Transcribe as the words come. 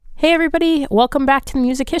Hey everybody, welcome back to the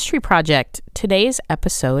Music History Project. Today's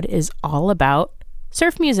episode is all about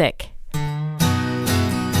surf music.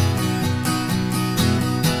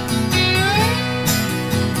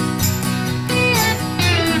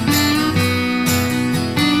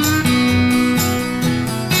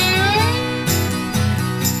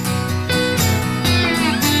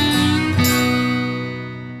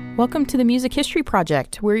 Welcome to the Music History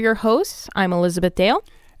Project. We're your hosts. I'm Elizabeth Dale.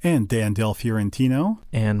 And Dan Del Fiorentino.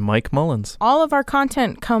 And Mike Mullins. All of our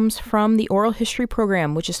content comes from the Oral History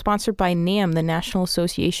Program, which is sponsored by NAMM, the National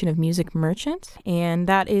Association of Music Merchants. And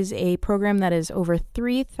that is a program that is over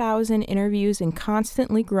 3,000 interviews and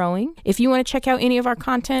constantly growing. If you want to check out any of our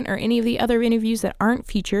content or any of the other interviews that aren't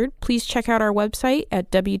featured, please check out our website at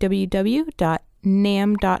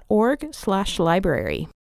www.namm.org/library.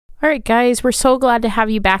 All right, guys, we're so glad to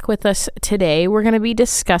have you back with us today. We're going to be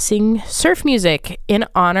discussing surf music in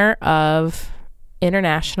honor of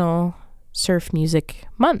International Surf Music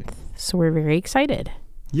Month. So we're very excited.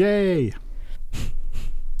 Yay.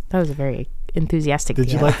 That was a very enthusiastic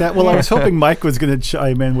Did you like that? Well, I was hoping Mike was going to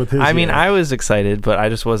chime in with his. I was excited, but I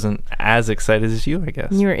just wasn't as excited as you, I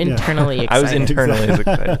guess. You were internally excited. I was internally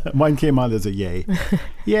excited. Mine came out as a yay.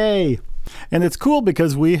 Yay. And it's cool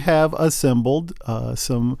because we have assembled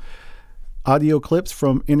some audio clips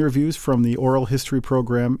from interviews from the Oral History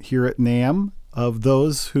Program here at NAMM of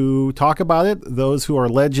those who talk about it, those who are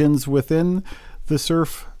legends within the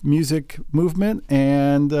surf music movement,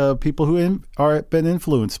 and people who are been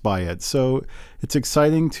influenced by it. So it's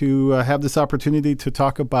exciting to have this opportunity to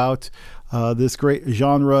talk about this great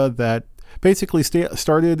genre that basically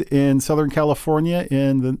started in Southern California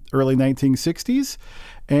in the early 1960s.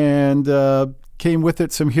 And came with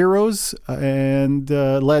it some heroes and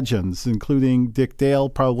legends, including Dick Dale,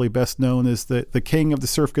 probably best known as the king of the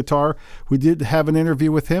surf guitar. We did have an interview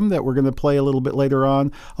with him that we're going to play a little bit later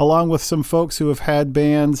on, along with some folks who have had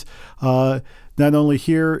bands not only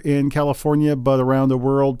here in California, but around the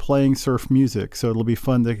world playing surf music. So it'll be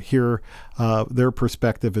fun to hear their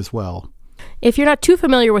perspective as well. If you're not too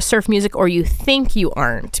familiar with surf music, or you think you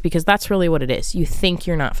aren't, because that's really what it is, you think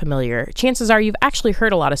you're not familiar, chances are you've actually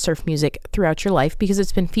heard a lot of surf music throughout your life because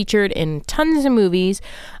it's been featured in tons of movies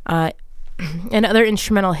and other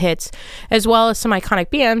instrumental hits, as well as some iconic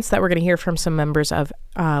bands that we're going to hear from some members of,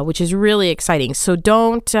 which is really exciting. So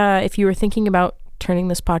don't, if you were thinking about turning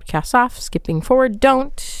this podcast off, skipping forward,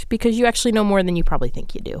 don't, because you actually know more than you probably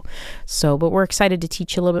think you do. So, but we're excited to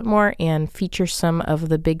teach you a little bit more and feature some of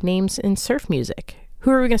the big names in surf music.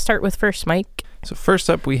 Who are we going to start with first, Mike? So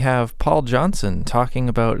first up, we have Paul Johnston talking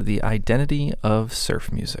about the identity of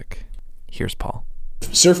surf music. Here's Paul.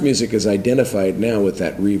 Surf music is identified now with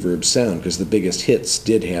that reverb sound because the biggest hits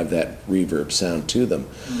did have that reverb sound to them.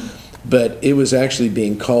 But it was actually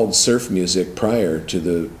being called surf music prior to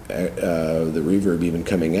the reverb even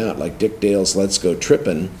coming out, like Dick Dale's "Let's Go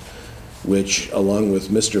Trippin'," which, along with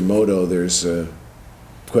Mr. Moto, there's a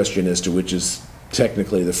question as to which is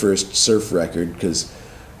technically the first surf record, because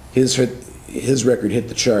his record hit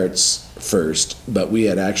the charts first, but we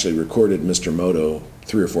had actually recorded Mr. Moto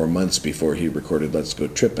 3 or 4 months before he recorded "Let's Go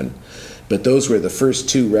Trippin'." But those were the first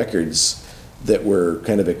two records that were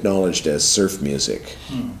kind of acknowledged as surf music.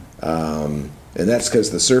 And that's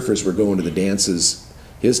because the surfers were going to the dances,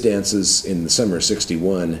 his dances in the summer of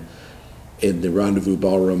 '61 in the Rendezvous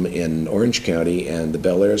Ballroom in Orange County, and the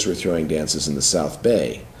Bel Airs were throwing dances in the South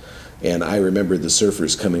Bay. And I remember the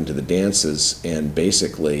surfers coming to the dances and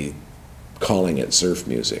basically calling it surf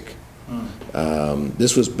music.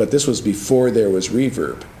 This was before there was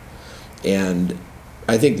reverb. And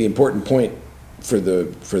I think the important point for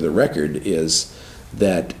the record is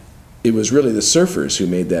that it was really the surfers who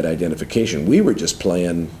made that identification. We were just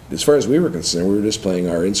playing, as far as we were concerned, we were just playing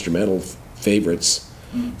our instrumental favorites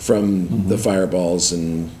from the Fireballs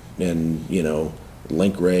and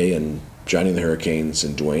Link Ray and Johnny and the Hurricanes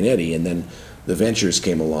and Duane Eddy. And then the Ventures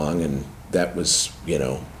came along, and that was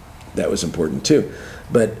important too.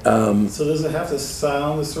 But so does it have to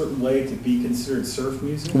sound a certain way to be considered surf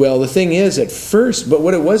music? Well, the thing is, at first, but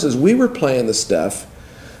what it was is we were playing the stuff.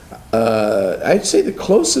 I'd say the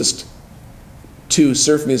closest to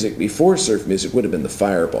surf music before surf music would have been the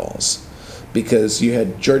Fireballs, because you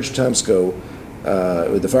had George Tomsco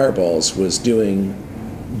with the Fireballs was doing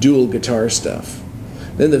dual guitar stuff.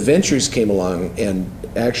 Then the Ventures came along, and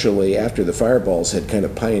actually after the Fireballs had kind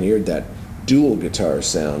of pioneered that dual guitar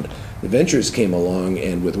sound, the Ventures came along,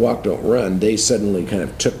 and with Walk Don't Run, they suddenly kind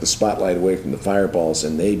of took the spotlight away from the Fireballs,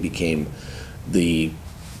 and they became the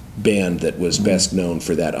band that was best known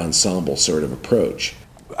for that ensemble sort of approach.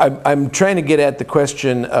 I'm trying to get at the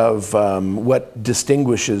question of what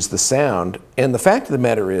distinguishes the sound. And the fact of the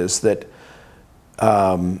matter is that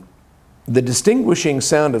the distinguishing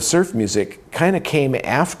sound of surf music kind of came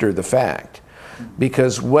after the fact.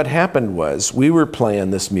 Because what happened was we were playing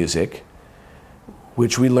this music,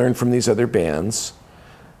 which we learned from these other bands.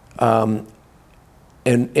 And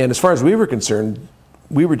as far as we were concerned,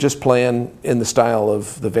 we were just playing in the style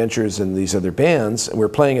of the Ventures and these other bands, and we're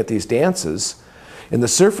playing at these dances, and the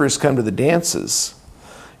surfers come to the dances.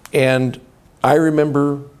 And I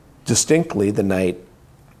remember distinctly the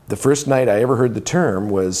first night I ever heard the term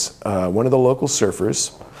was one of the local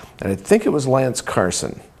surfers, and I think it was Lance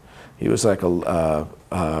Carson. He was like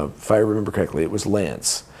if I remember correctly, it was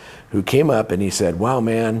Lance, who came up and he said, "Wow,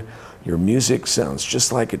 man, your music sounds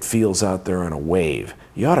just like it feels out there on a wave.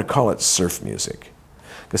 You ought to call it surf music."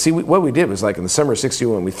 Because see, what we did was like in the summer of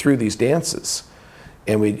 '61, we threw these dances,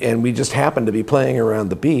 and we just happened to be playing around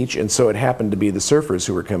the beach, and so it happened to be the surfers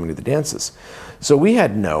who were coming to the dances. So we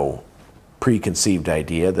had no preconceived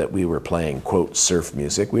idea that we were playing, quote, surf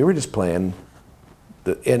music. We were just playing,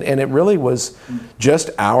 and it really was just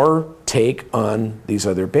our take on these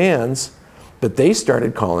other bands, but they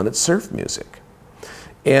started calling it surf music.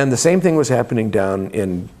 And the same thing was happening down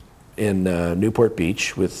in Newport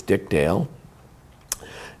Beach with Dick Dale.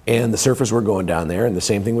 And the surfers were going down there, and the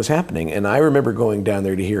same thing was happening. And I remember going down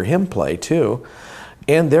there to hear him play, too.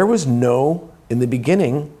 And there was in the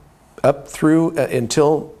beginning, up through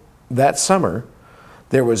until that summer,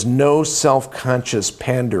 there was no self-conscious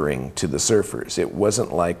pandering to the surfers. It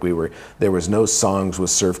wasn't like there was no songs with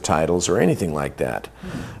surf titles or anything like that.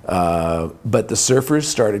 But the surfers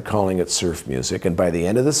started calling it surf music, and by the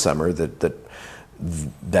end of the summer,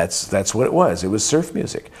 that's what it was. It was surf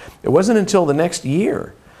music. It wasn't until the next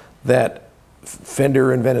year that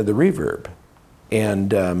Fender invented the reverb.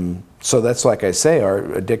 And so that's, like I say,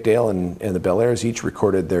 our Dick Dale and the Bel Airs each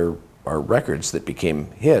recorded our records that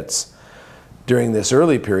became hits during this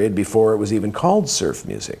early period before it was even called surf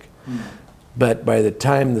music. But by the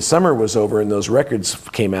time the summer was over and those records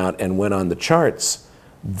came out and went on the charts,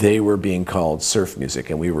 they were being called surf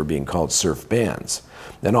music and we were being called surf bands.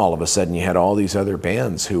 Then all of a sudden you had all these other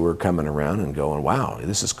bands who were coming around and going, "Wow,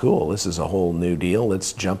 this is cool. This is a whole new deal.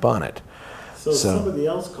 Let's jump on it." So somebody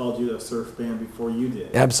else called you a surf band before you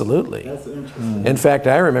did. Absolutely. That's interesting. In fact,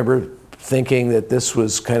 I remember thinking that this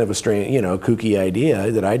was kind of a strange, kooky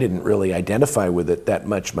idea, that I didn't really identify with it that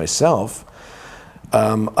much myself.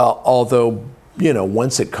 Although,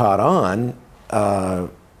 once it caught on,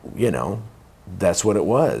 that's what it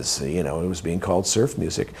was. It was being called surf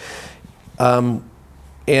music.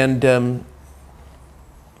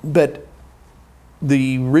 But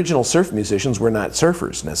the original surf musicians were not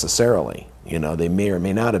surfers necessarily. They may or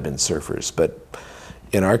may not have been surfers. But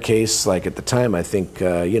in our case, like at the time, I think,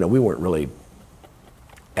 we weren't really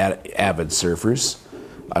avid surfers.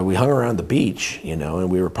 We hung around the beach, and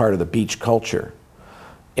we were part of the beach culture.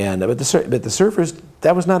 But the surfers,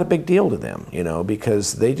 that was not a big deal to them,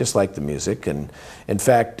 because they just liked the music. And in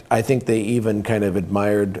fact, I think they even kind of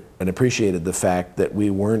admired and appreciated the fact that we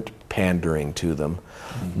weren't pandering to them,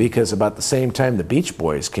 because about the same time the Beach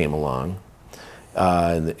Boys came along,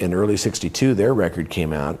 in early '62, their record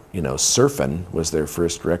came out. Surfin' was their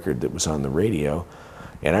first record that was on the radio.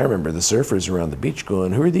 And I remember the surfers around the beach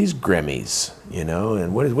going, "Who are these Grammies?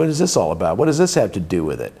 And what is this all about? What does this have to do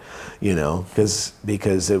with it?"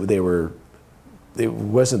 Because it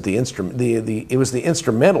wasn't the instrument. It was the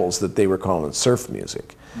instrumentals that they were calling surf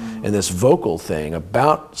music, and this vocal thing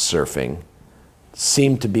about surfing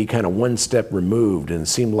seemed to be kind of one step removed, and it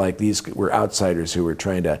seemed like these were outsiders who were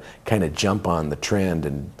trying to kind of jump on the trend,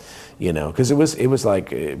 and because it was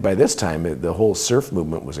like by this time the whole surf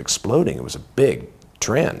movement was exploding. It was a big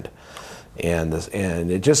trend, and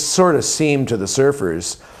it just sort of seemed to the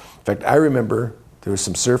surfers. In fact, I remember there were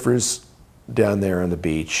some surfers down there on the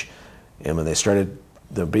beach, and when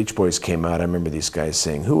the Beach Boys came out, I remember these guys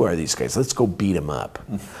saying, "Who are these guys? Let's go beat them up,"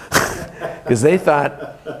 because they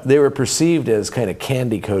thought they were perceived as kind of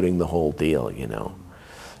candy coating the whole deal,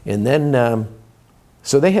 And then,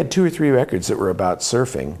 so they had 2 or 3 records that were about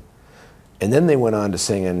surfing. And then they went on to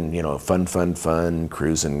singing, fun,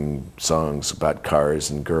 cruising songs about cars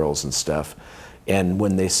and girls and stuff. And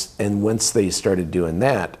once they started doing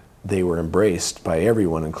that, they were embraced by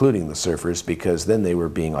everyone, including the surfers, because then they were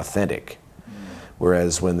being authentic.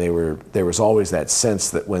 Whereas when there was always that sense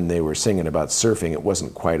that when they were singing about surfing, it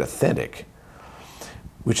wasn't quite authentic.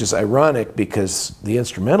 Which is ironic because the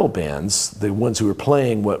instrumental bands, the ones who were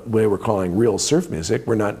playing what we were calling real surf music,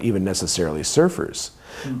 were not even necessarily surfers.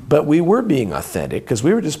 But we were being authentic because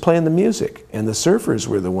we were just playing the music, and the surfers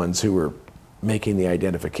were the ones who were making the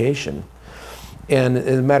identification. And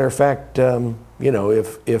as a matter of fact,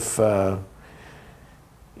 if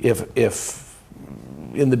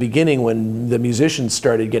in the beginning when the musicians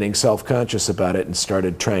started getting self-conscious about it and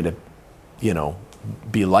started trying to,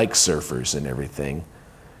 be like surfers and everything,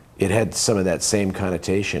 it had some of that same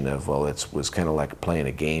connotation of, well, it was kind of like playing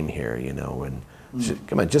a game here, and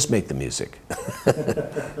come on, just make the music.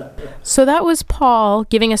 So that was Paul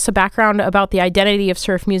giving us a background about the identity of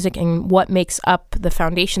surf music and what makes up the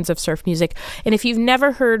foundations of surf music. And if you've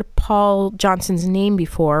never heard Paul Johnston's name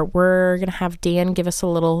before, we're going to have Dan give us a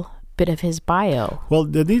little bit of his bio. Well,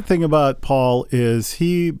 the neat thing about Paul is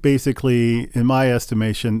he basically, in my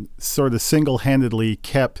estimation, sort of single-handedly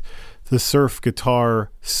kept the surf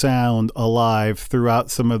guitar sound alive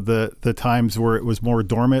throughout some of the times where it was more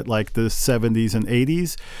dormant, like the 70s and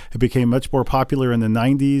 80s. It became much more popular in the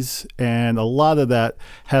 90s, and a lot of that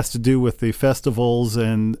has to do with the festivals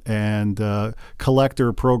and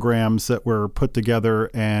collector programs that were put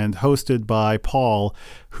together and hosted by Paul,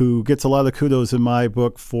 who gets a lot of kudos in my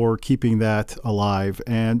book for keeping that alive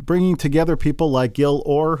and bringing together people like Gil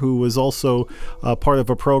Orr, who was also part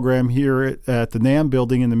of a program here at the NAMM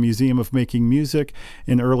building in the Museum of Making Music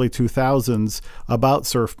in early 2000s about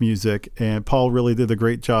surf music, and Paul really did a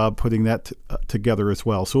great job putting that together as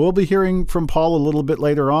well. So we'll be hearing from Paul a little bit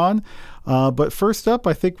later on, but first up,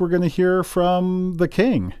 I think we're going to hear from the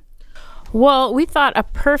King. Well, we thought a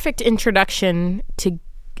perfect introduction to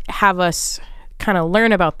have us kind of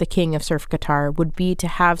learn about the king of surf guitar would be to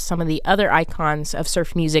have some of the other icons of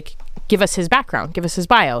surf music give us his background, give us his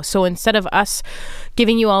bio. So instead of us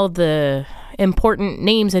giving you all the important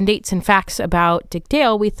names and dates and facts about Dick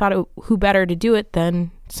Dale, we thought who better to do it than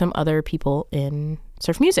some other people in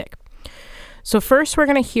surf music. So first we're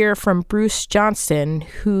going to hear from Bruce Johnston,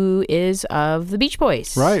 who is of the Beach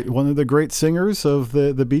Boys. Right, one of the great singers of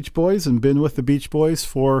the Beach Boys and been with the Beach Boys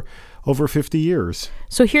for over 50 years.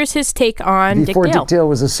 So here's his take on Dick Dale. Before Dick Dale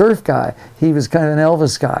was a surf guy, he was kind of an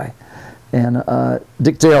Elvis guy. And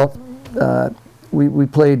Dick Dale, we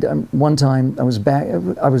played one time. We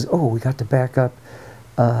got to back up.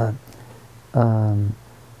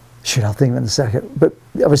 Shoot, I'll think of it in a second. But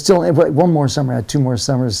I was still, one more summer, I had 2 more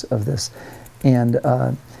summers of this. And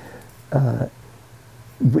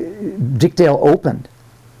Dick Dale opened,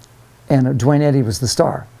 and Dwayne Eddy was the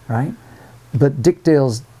star, right? But Dick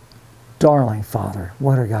Dale's darling father,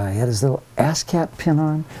 what a guy. He had his little ASCAP pin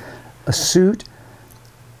on, a suit,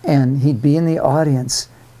 and he'd be in the audience,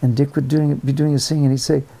 and Dick would be doing his singing, and he'd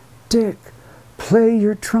say, "Dick, play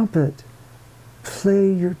your trumpet,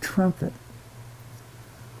 play your trumpet."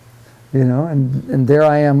 And there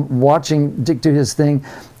I am watching Dick do his thing.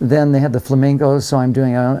 Then they had the flamencos, so I'm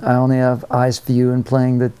doing I Only Have Eyes for You and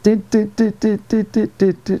playing the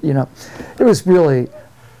It was really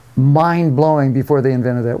mind-blowing before they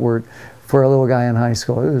invented that word for a little guy in high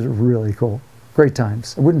school. It was really cool. Great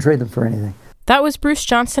times. I wouldn't trade them for anything. That was Bruce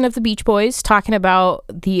Johnston of the Beach Boys talking about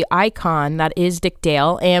the icon that is Dick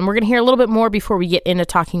Dale. And we're going to hear a little bit more before we get into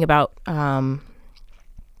talking about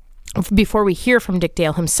before we hear from Dick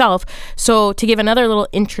Dale himself. So to give another little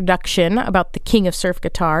introduction about the king of surf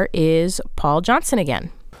guitar is Paul Johnston again.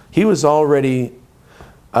 He was already,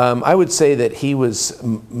 I would say that he was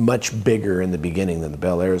much bigger in the beginning than the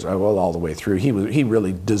Bel Airs, well, all the way through. He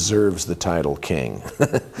really deserves the title king.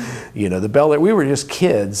 The Bel Air, we were just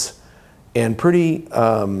kids and pretty,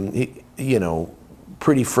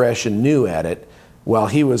 pretty fresh and new at it, while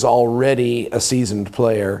he was already a seasoned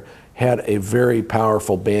player, had a very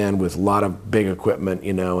powerful band with a lot of big equipment,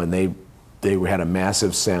 and they had a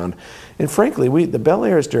massive sound. And frankly, the Bel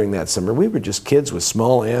Airs during that summer, we were just kids with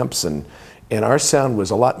small amps, and our sound was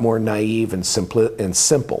a lot more naive and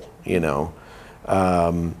simple. He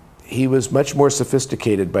was much more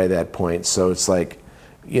sophisticated by that point, so it's like,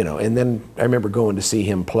 and then I remember going to see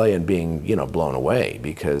him play and being, blown away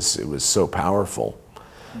because it was so powerful.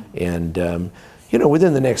 And,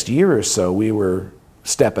 within the next year or so, we were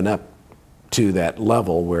stepping up to that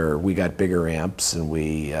level where we got bigger amps and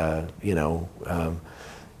we, we got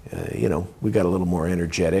a little more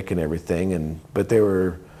energetic and everything. But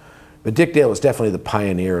Dick Dale was definitely the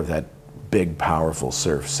pioneer of that big, powerful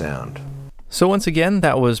surf sound. So once again,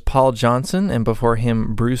 that was Paul Johnston, and before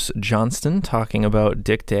him, Bruce Johnston, talking about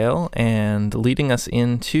Dick Dale and leading us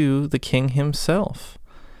into the king himself.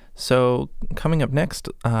 So coming up next,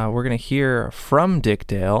 we're going to hear from Dick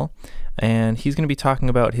Dale, and he's going to be talking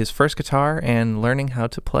about his first guitar and learning how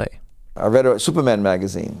to play. I read a Superman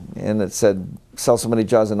magazine, and it said, sell so many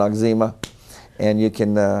jars of Noxzema, and you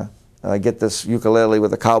can get this ukulele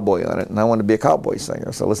with a cowboy on it. And I wanted to be a cowboy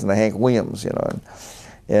singer, so I listened to Hank Williams,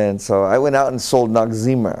 And so I went out and sold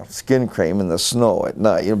Noxzema skin cream in the snow at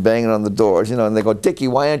night, banging on the doors, and they go, Dickie,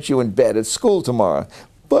 why aren't you in bed? It's school tomorrow.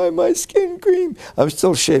 Buy my skin cream. I'm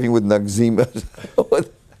still shaving with Noxzema.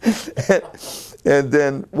 And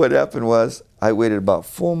then what happened was I waited about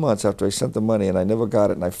 4 months after I sent the money, and I never got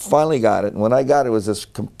it. And I finally got it. And when I got it, it was this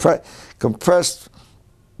compressed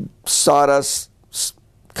sawdust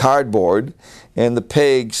cardboard, and the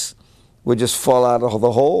pegs would just fall out of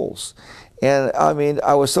the holes. And I mean,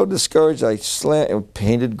 I was so discouraged. I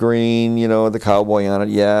painted green, the cowboy on it.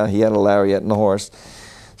 Yeah, he had a lariat and a horse.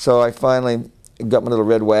 So I finally got my little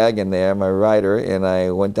red wagon there, my rider, and I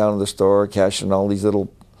went down to the store, cashed in all these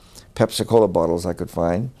little Pepsi-Cola bottles I could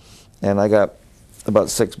find. And I got about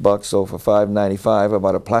 $6, so for $5.95, I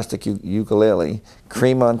bought a plastic ukulele,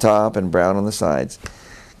 cream on top and brown on the sides.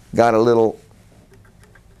 Got a little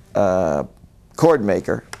chord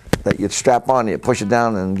maker that you'd strap on, you push it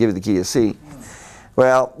down and give you the key to C.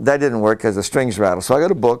 Well, that didn't work because the strings rattled. So I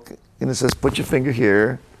got a book, and it says, put your finger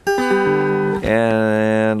here,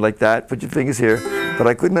 and like that, put your fingers here. But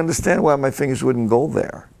I couldn't understand why my fingers wouldn't go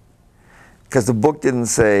there. Because the book didn't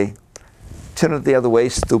say, turn it the other way,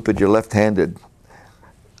 stupid, you're left-handed.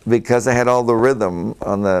 Because I had all the rhythm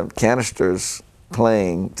on the canisters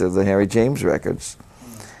playing to the Harry James records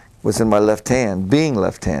was in my left hand, being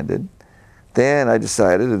left-handed. Then I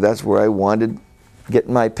decided that that's where I wanted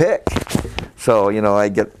getting my pick. So, I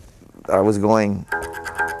was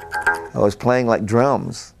playing like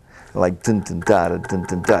drums, like dun dun da da dun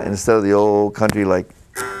dun da, instead of the old country like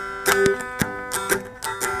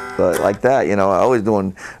that. I was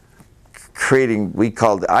doing creating.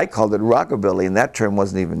 I called it rockabilly, and that term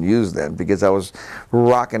wasn't even used then because I was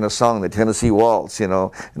rocking a song, the Tennessee Waltz,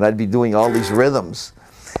 and I'd be doing all these rhythms.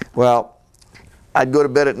 Well, I'd go to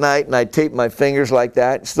bed at night and I'd tape my fingers like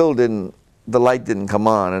that. The light didn't come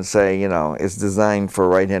on and say, it's designed for a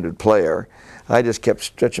right-handed player. I just kept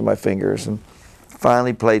stretching my fingers and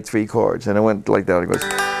finally played 3 chords. And it went like that. It goes,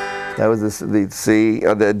 that was the C,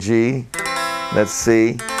 or the G, that's C,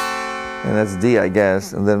 and that's D, I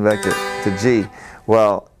guess, and then back to G.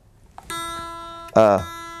 Well,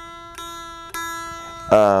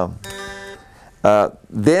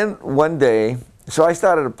 then one day, so I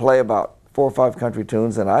started to play about 4 or 5 country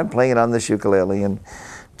tunes, and I'm playing it on this ukulele and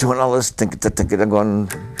doing all this going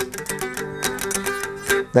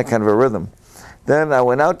that kind of a rhythm. Then I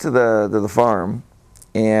went out to the farm,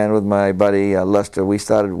 and with my buddy Lester, we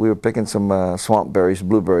were picking some swamp berries,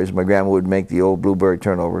 blueberries. My grandma would make the old blueberry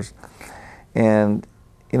turnovers, and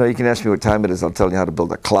you can ask me what time it is. I'll tell you how to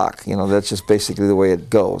build a clock. That's just basically the way it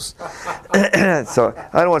goes. So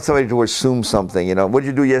I don't want somebody to assume something. What did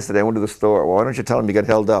you do yesterday? I went to the store. Well, why don't you tell them you got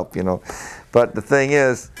held up? But the thing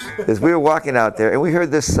is we were walking out there and we heard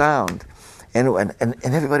this sound, and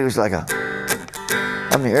everybody was like,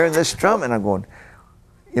 I'm hearing this drum, and I'm going,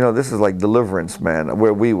 this is like Deliverance, man.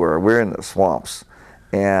 Where we were, we're in the swamps,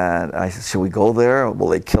 and I said, should we go there? Will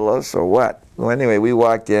they kill us or what? Well, anyway, we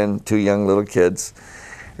walked in, 2 young little kids.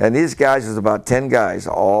 And these guys, was about 10 guys,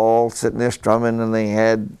 all sitting there strumming, and they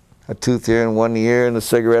had a tooth here and one here and a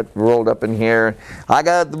cigarette rolled up in here. I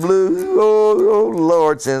got the blues, oh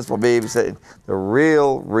Lord, since my baby said, the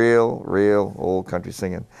real old country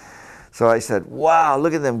singing. So I said, wow,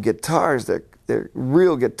 look at them guitars, they're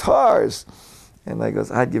real guitars. And I goes,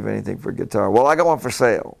 I'd give anything for a guitar. Well, I got one for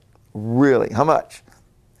sale. Really, how much?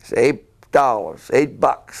 It's $8,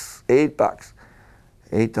 $8.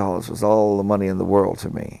 $8 was all the money in the world to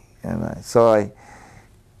me. And so I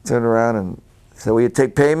turned around and said, will you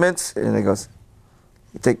take payments? And he goes,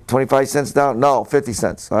 you take 25 cents down? No, 50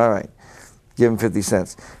 cents. All right. Give him 50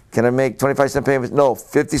 cents. Can I make 25-cent payments? No,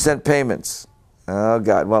 50-cent payments. Oh,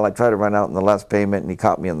 God. Well, I tried to run out in the last payment, and he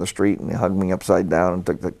caught me on the street, and he hugged me upside down and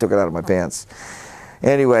took it out of my pants.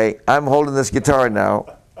 Anyway, I'm holding this guitar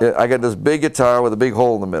now. I got this big guitar with a big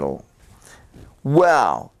hole in the middle.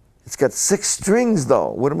 Wow. It's got 6 strings, though.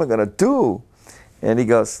 What am I going to do? And he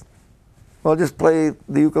goes, well, just play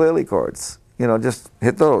the ukulele chords. Just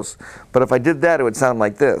hit those. But if I did that, it would sound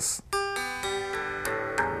like this.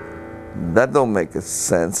 That don't make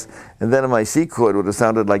sense. And then my C chord would have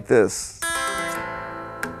sounded like this.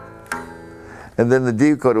 And then the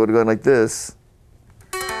D chord would have gone like this.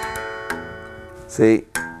 See,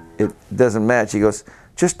 it doesn't match. He goes,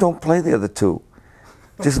 just don't play the other 2.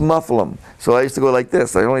 Just muffle them. So I used to go like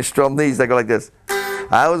this. I only strum these. I go like this.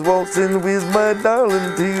 I was waltzing with my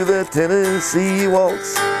darling to the Tennessee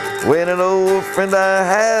Waltz when an old friend I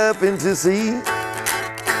happened to see.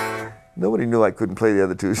 Nobody knew I couldn't play the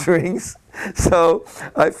other 2 strings. So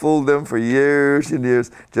I fooled them for years and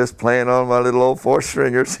years, just playing on my little old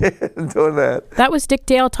 4-stringers and doing that. That was Dick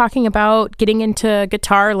Dale talking about getting into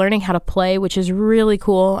guitar, learning how to play, which is really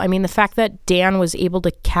cool. I mean, the fact that Dan was able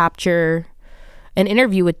to capture an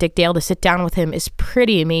interview with Dick Dale to sit down with him is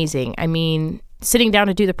pretty amazing. I mean, sitting down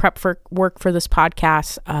to do the prep for work for this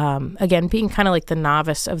podcast, again, being kind of like the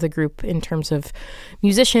novice of the group in terms of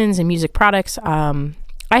musicians and music products,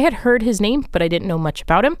 I had heard his name, but I didn't know much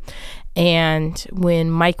about him. And when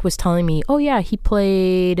Mike was telling me, oh yeah, he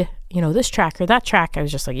played, this track or that track, I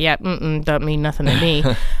was just like, yeah, don't mean nothing to me.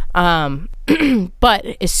 But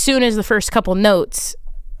as soon as the first couple notes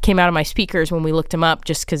came out of my speakers when we looked him up,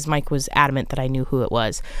 just because Mike was adamant that I knew who it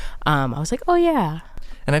was, I was like, oh yeah.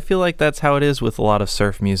 And I feel like that's how it is with a lot of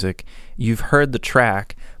surf music. You've heard the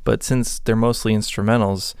track, but since they're mostly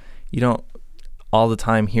instrumentals, you don't all the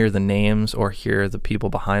time hear the names or hear the people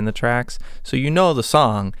behind the tracks. So you know the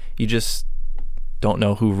song, you just don't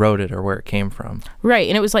know who wrote it or where it came from. Right.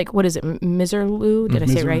 And it was like, what is it, Miserlou? Did I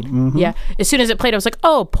say it right? Mm-hmm. Yeah. As soon as it played, I was like,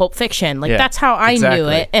 oh, Pulp Fiction. Like, that's how I knew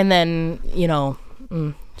it. And then,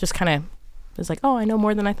 just kind of was like, oh, I know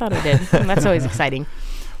more than I thought I did. And that's always exciting.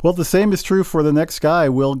 Well, the same is true for the next guy,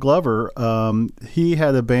 Will Glover. He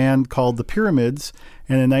had a band called The Pyramids,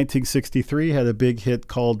 and in 1963 had a big hit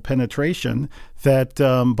called Penetration that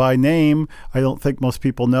by name, I don't think most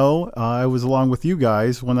people know. I was along with you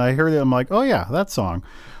guys. When I heard it, I'm like, oh yeah, that song.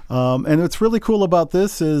 And what's really cool about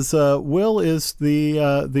this is Will is the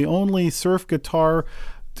only surf guitarist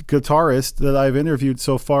that I've interviewed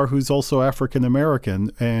so far who's also African American,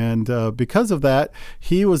 and because of that,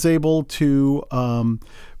 he was able to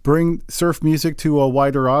bring surf music to a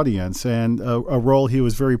wider audience, and a role he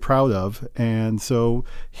was very proud of. And so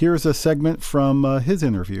here's a segment from his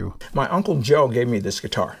interview. My Uncle Joe gave me this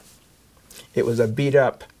guitar. It was a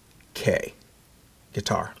beat-up K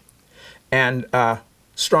guitar, and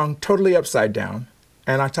strung totally upside down,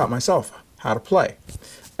 and I taught myself how to play.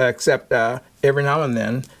 Except every now and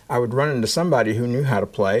then I would run into somebody who knew how to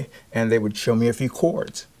play, and they would show me a few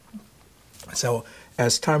chords. So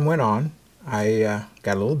as time went on, I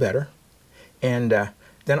got a little better, and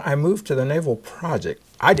then I moved to the Naval Project.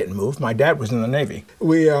 I didn't move. My dad was in the Navy.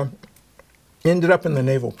 We ended up in the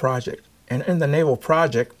Naval Project, and in the Naval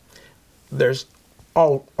Project, there's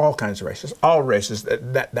all kinds of races, all races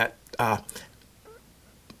that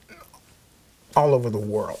all over the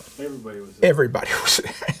world. Everybody was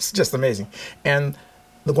there. It's just amazing. And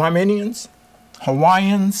the Guamanians,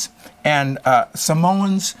 Hawaiians, and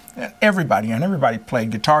Samoans, and everybody played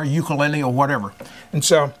guitar, ukulele, or whatever. And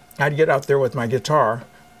so I'd get out there with my guitar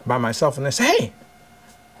by myself, and they say, hey,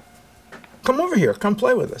 come over here, come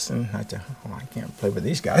play with us. And I'd say, oh, I can't play with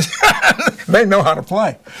these guys. They know how to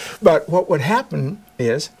play. But what would happen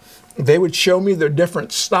is they would show me their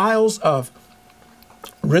different styles of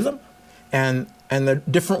rhythm, and the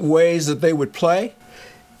different ways that they would play.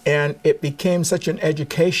 And it became such an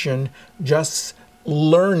education just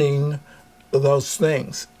learning those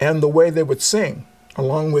things and the way they would sing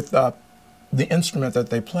along with the instrument that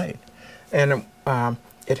they played. And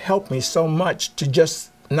it helped me so much to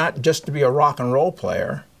not just to be a rock and roll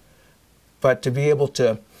player, but to be able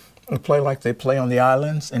to play like they play on the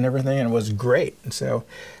islands and everything, and it was great. And so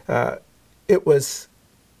it was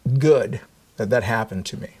good that happened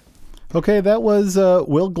to me. Okay, that was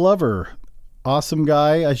Will Glover. Awesome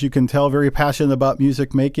guy, as you can tell, very passionate about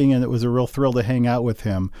music making, and it was a real thrill to hang out with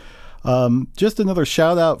him. Just another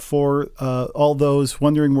shout out for all those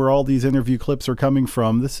wondering where all these interview clips are coming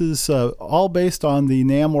from. This is all based on the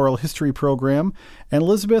NAMM Oral History program. And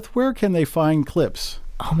Elizabeth, where can they find clips?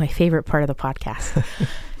 Oh, my favorite part of the podcast.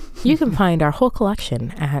 You can find our whole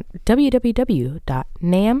collection at www.namm.org.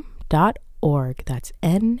 That's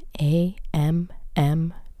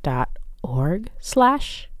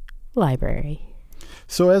NAMM.org/library.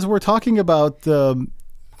 So as we're talking about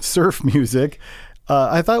surf music,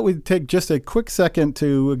 I thought we'd take just a quick second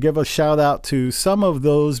to give a shout out to some of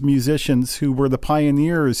those musicians who were the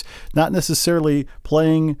pioneers, not necessarily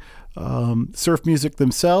playing surf music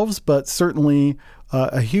themselves, but certainly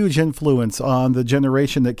a huge influence on the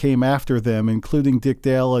generation that came after them, including Dick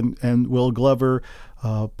Dale and Will Glover,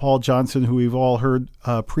 Paul Johnston, who we've all heard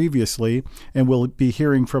previously and will be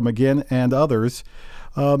hearing from again, and others.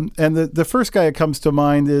 And the first guy that comes to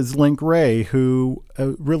mind is Link Wray, who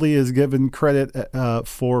really is given credit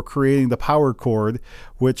for creating the power chord,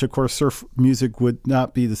 which, of course, surf music would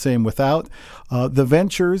not be the same without. The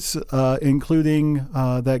Ventures, including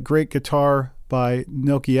that great guitar by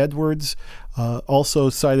Noki Edwards, also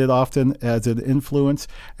cited often as an influence.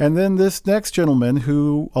 And then this next gentleman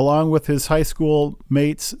who, along with his high school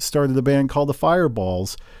mates, started a band called the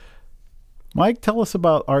Fireballs. Mike, tell us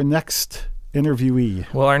about our next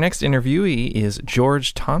interviewee. Well, our next interviewee is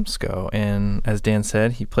George Tomsco, and as Dan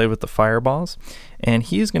said, he played with the Fireballs, and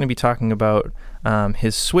he's going to be talking about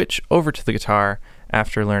his switch over to the guitar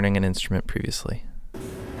after learning an instrument previously.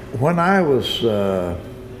 When I was, 9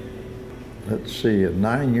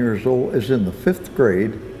 years old, is in the 5th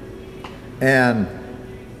grade, and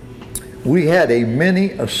we had a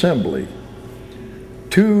mini assembly.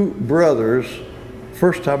 2 brothers.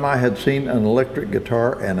 First time I had seen an electric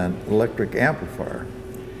guitar and an electric amplifier.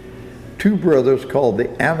 2 brothers called the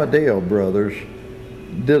Amadeo brothers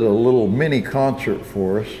did a little mini concert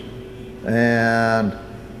for us, and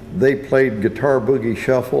they played Guitar Boogie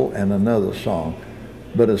Shuffle and another song.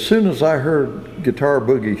 But as soon as I heard Guitar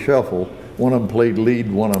Boogie Shuffle, one of them played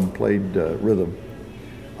lead, one of them played rhythm,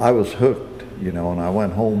 I was hooked, and I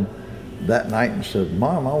went home that night and said,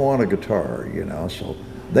 Mom, I want a guitar, so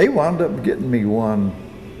they wound up getting me one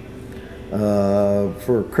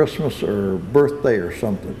for Christmas or birthday or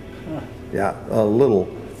something. Yeah,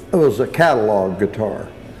 it was a catalog guitar.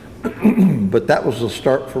 But that was the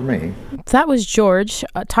start for me. That was George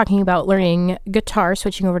talking about learning guitar,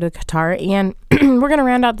 switching over to the guitar. And we're going to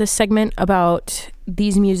round out this segment about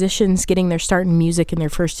these musicians getting their start in music in their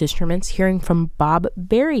first instruments, hearing from Bob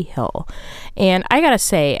Berryhill. And I got to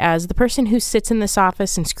say, as the person who sits in this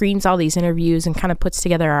office and screens all these interviews and kind of puts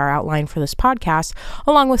together our outline for this podcast,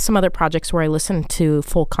 along with some other projects where I listen to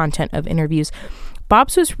full content of interviews,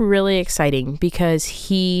 Bob's was really exciting because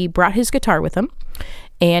he brought his guitar with him.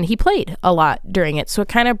 And he played a lot during it. So it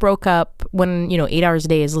kind of broke up when, 8 hours a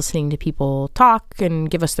day is listening to people talk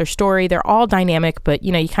and give us their story. They're all dynamic, but,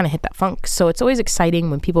 you kind of hit that funk. So it's always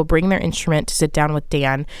exciting when people bring their instrument to sit down with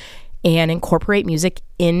Dan and incorporate music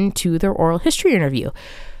into their oral history interview.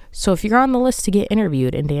 So if you're on the list to get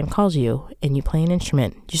interviewed and Dan calls you and you play an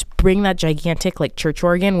instrument, just bring that gigantic church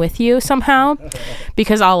organ with you somehow,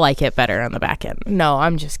 because I'll like it better on the back end. No,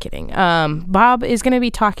 I'm just kidding. Bob is going to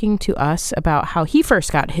be talking to us about how he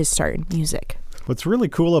first got his start in music. What's really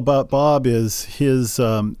cool about Bob is his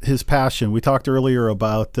passion. We talked earlier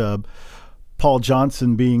about Paul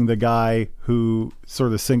Johnston being the guy who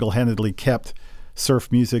sort of single-handedly kept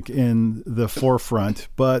surf music in the forefront,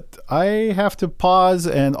 but I have to pause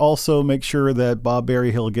and also make sure that Bob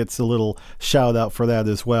Berryhill gets a little shout out for that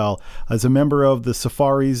as well. As a member of the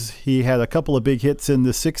Safaris, he had a couple of big hits in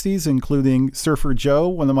the 60s, including Surfer Joe,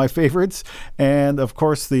 one of my favorites, and of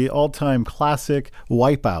course the all-time classic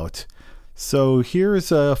Wipeout. So here's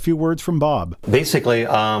a few words from Bob. Basically,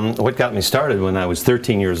 what got me started when I was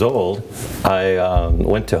 13 years old, I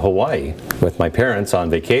went to Hawaii with my parents on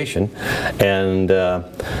vacation, and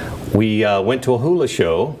we went to a hula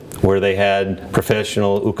show where they had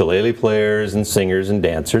professional ukulele players and singers and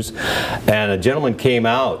dancers, and a gentleman came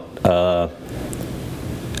out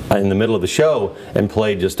in the middle of the show and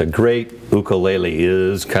played just a great ukulele.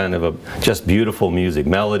 Is kind of just beautiful music,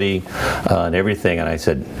 melody and everything. And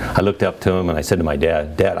I looked up to him and I said to my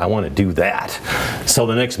dad, I want to do that. So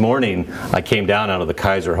the next morning I came down out of the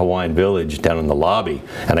Kaiser Hawaiian Village down in the lobby,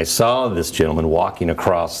 and I saw this gentleman walking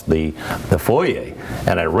across the foyer,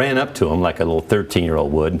 and I ran up to him like a little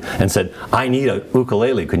 13-year-old would and said, I need a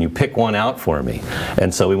ukulele, can you pick one out for me?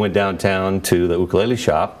 And so we went downtown to the ukulele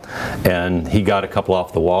shop, and he got a couple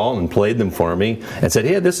off the wall and played them for me and said,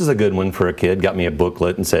 yeah, this is a good one for a kid. Got me a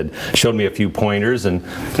booklet and showed me a few pointers and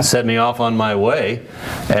set me off on my way.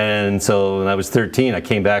 And so when I was 13, I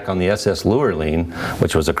came back on the SS Lurleen,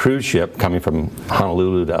 which was a cruise ship coming from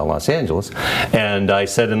Honolulu to Los Angeles, and I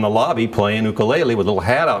sat in the lobby playing ukulele with a little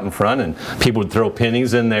hat out in front, and people would throw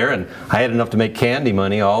pennies in there, and I had enough to make candy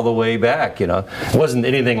money all the way back. It wasn't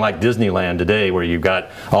anything like Disneyland today where you've got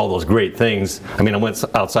all those great things. I mean, I went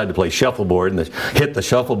outside to play shuffleboard and hit the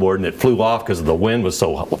shuffleboard and it flew off because the wind was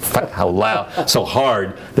so loud, so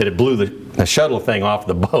hard that it blew the shuttle thing off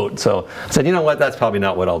the boat. So I said, you know what, that's probably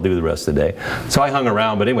not what I'll do the rest of the day. So I hung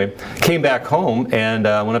around, but anyway, came back home and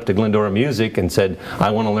went up to Glendora Music and said, I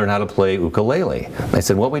want to learn how to play ukulele. They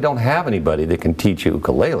said, well, we don't have anybody that can teach you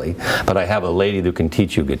ukulele, but I have a lady that can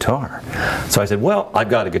teach you guitar. So I said, well, I've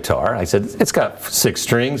got a guitar. I said, it's got 6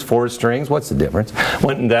 strings, 4 strings, what's the difference?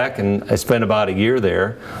 Went back and I spent about a year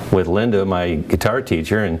there with Linda, my guitar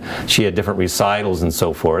teacher, and she had different recitals and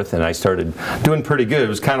so forth, and I started doing pretty good. It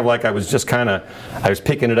was kind of like I was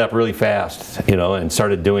picking it up really fast, and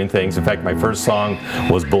started doing things. In fact, my first song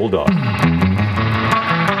was Bulldog.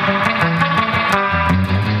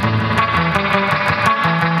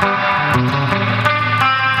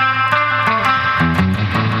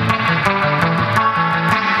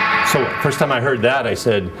 So first time I heard that, I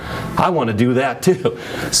said, I want to do that too.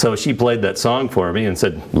 So she played that song for me and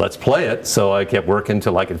said, let's play it. So I kept working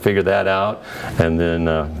till I could figure that out. And then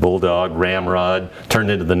Bulldog, Ramrod,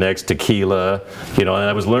 turned into the next Tequila, and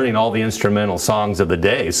I was learning all the instrumental songs of the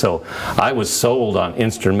day. So I was sold on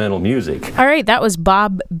instrumental music. All right, that was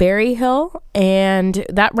Bob Berryhill, and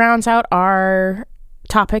that rounds out our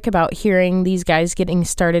topic about hearing these guys getting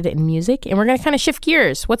started in music. And we're going to kind of shift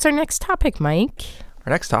gears. What's our next topic, Mike? Our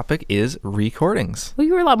next topic is recordings. Well,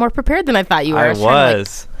 you were a lot more prepared than I thought you were. I was.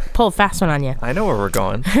 Trying to, pull a fast one on you. I know where we're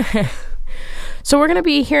going. So we're going to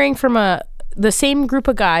be hearing from the same group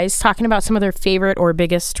of guys talking about some of their favorite or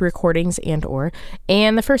biggest recordings and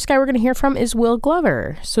the first guy we're going to hear from is Will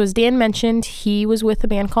Glover. So as Dan mentioned, he was with a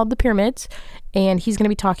band called The Pyramids, and he's going to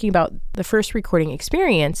be talking about the first recording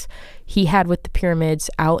experience he had with the Pyramids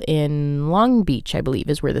out in Long Beach, I believe,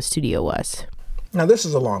 is where the studio was. Now it's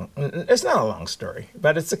not a long story,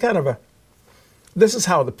 but it's this is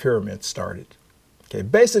how the Pyramids started. Okay,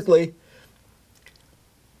 basically,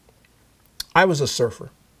 I was a surfer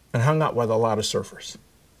and hung out with a lot of surfers,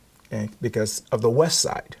 okay, because of the west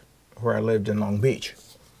side where I lived in Long Beach.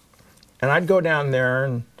 And I'd go down there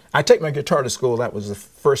and I'd take my guitar to school. That was the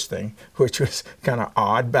first thing, which was kind of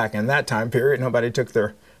odd back in that time period. Nobody took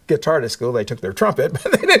their guitar to school. They took their trumpet,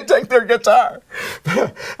 but they didn't take their guitar.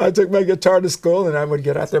 I took my guitar to school and I would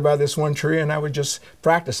get out there by this one tree and I would just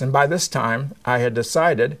practice. And by this time, I had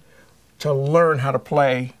decided to learn how to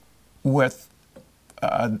play with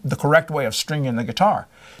the correct way of stringing the guitar,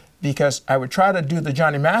 because I would try to do the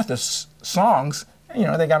Johnny Mathis songs.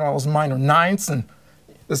 They got all those minor ninths, and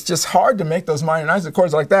it's just hard to make those minor ninths,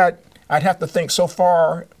 chords like that. I'd have to think so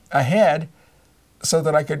far ahead so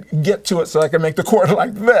that I could get to it so I could make the chord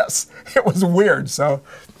like this. It was weird. So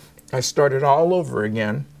I started all over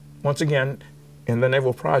again, once again, in the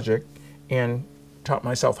Naval Project, and taught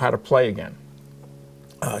myself how to play again,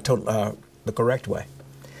 the correct way.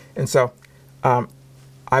 And so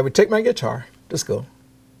I would take my guitar to school,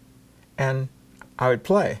 and I would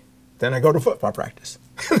play. Then I'd go to football practice.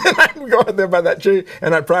 Then I would go out there by that tree,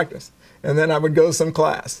 and I'd practice. And then I would go to some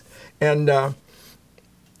class. And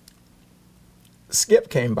Skip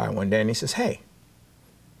came by one day, and he says, hey,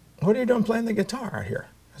 what are you doing playing the guitar out here?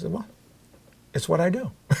 I said, well, it's what I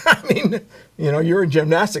do. I mean, you're a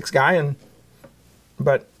gymnastics guy,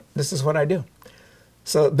 but this is what I do.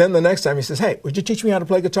 So then the next time he says, hey, would you teach me how to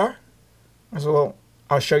play guitar? I said, well,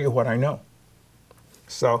 I'll show you what I know.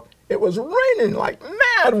 So it was raining like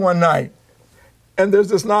mad one night, and there's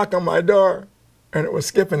this knock on my door, and it was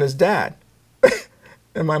Skip and his dad.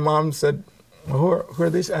 And my mom said, well, who are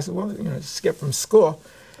these? I said, well, Skip from school.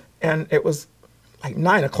 And it was like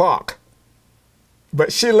 9 o'clock.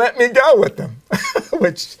 But she let me go with them,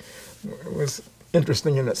 which was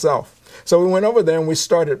interesting in itself. So we went over there and we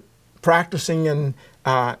started practicing, and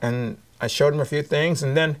I showed him a few things,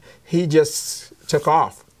 and then he just took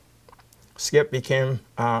off. Skip became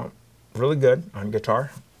really good on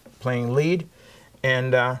guitar, playing lead,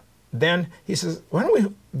 and then he says, why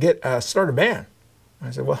don't we start a band?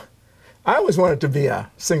 I said, well, I always wanted to be a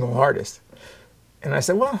single artist. And I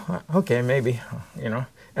said, well, okay, maybe,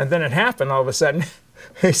 And then it happened all of a sudden.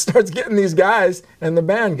 He starts getting these guys, and the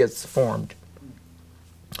band gets formed.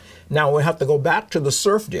 Now we have to go back to the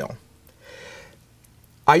surf deal.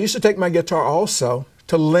 I used to take my guitar also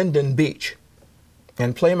to Linden Beach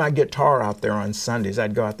and play my guitar out there on Sundays.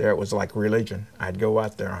 I'd go out there, it was like religion. I'd go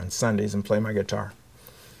out there on Sundays and play my guitar.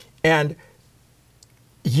 And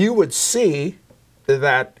you would see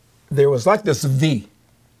that there was like this V,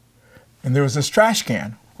 and there was this trash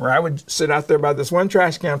can where I would sit out there by this one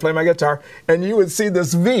trash can, play my guitar, and you would see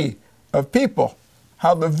this V of people,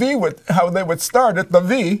 how they would start at the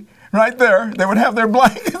V right there. They would have their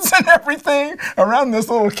blankets and everything around this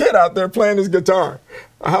little kid out there playing his guitar.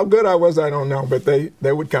 How good I was, I don't know, but they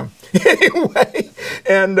would come. Anyway,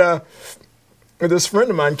 and this friend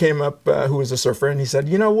of mine came up who was a surfer, and he said,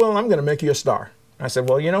 Will, I'm going to make you a star. I said,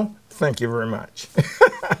 well, thank you very much.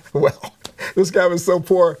 Well, this guy was so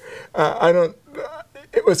poor,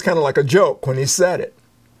 it was kind of like a joke when he said it.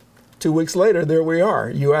 2 weeks later, there we are.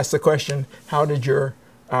 You asked the question, how did your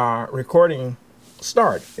recording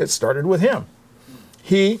start? It started with him.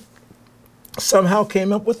 He somehow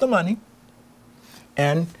came up with the money,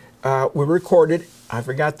 and we recorded, I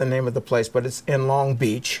forgot the name of the place, but it's in Long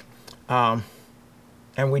Beach, and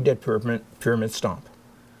we did Pyramid Stomp.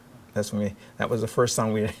 That was the first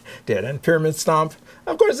song we did. And Pyramid Stomp,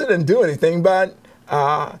 of course, it didn't do anything, but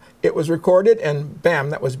it was recorded, and bam,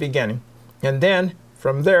 that was beginning. And then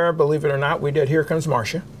from there, believe it or not, we did Here Comes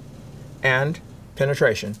Marcia and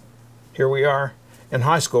Penetration. Here we are in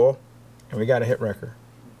high school, and we got a hit record.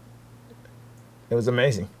 It was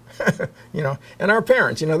amazing. You know, and our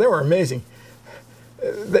parents, you know, they were amazing.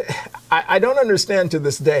 I don't understand to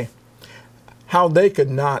this day how they could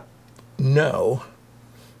not know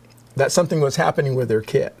that something was happening with their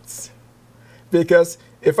kids. Because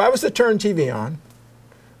if I was to turn TV on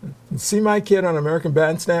and see my kid on American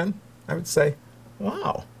Bandstand, I would say,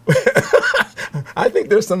 wow, I think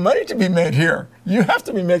there's some money to be made here. You have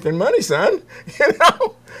to be making money, son, you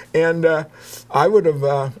know? And I would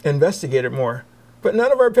have investigated more. But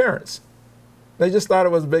none of our parents. They just thought it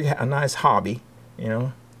was a nice hobby, you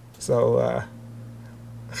know? So,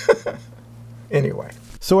 anyway.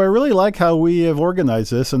 So I really like how we have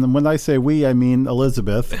organized this. And when I say we, I mean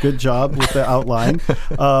Elizabeth. Good job with the outline.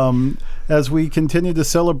 As we continue to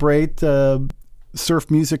celebrate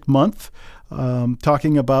Surf Music Month,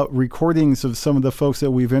 talking about recordings of some of the folks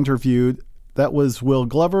that we've interviewed. That was Will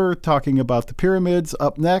Glover talking about the Pyramids.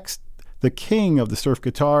 Up next, the king of the surf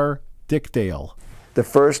guitar, Dick Dale. The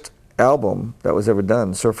first album that was ever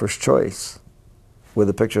done, Surfer's Choice, with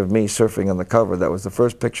a picture of me surfing on the cover. That was the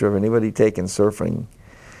first picture of anybody taken surfing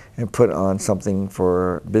and put on something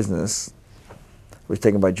for business. It was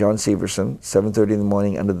taken by John Severson, 7:30 in the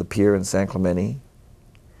morning under the pier in San Clemente.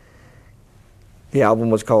 The album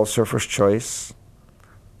was called Surfer's Choice.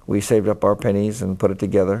 We saved up our pennies and put it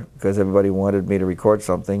together because everybody wanted me to record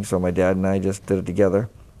something, so my dad and I just did it together.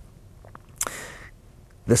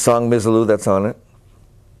 The song Mizzaloo that's on it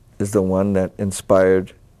is the one that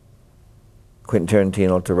inspired Quentin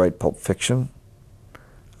Tarantino to write Pulp Fiction.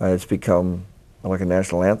 It's become like a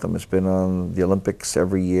national anthem. It's been on the Olympics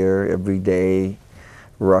every year, every day,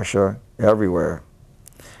 Russia, everywhere.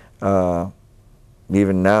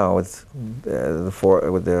 Even now with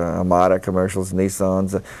the Armada commercials,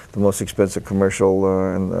 Nissans, the most expensive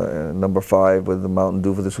commercial, and number 5 with the Mountain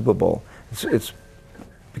Dew for the Super Bowl. It's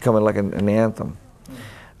becoming like an anthem.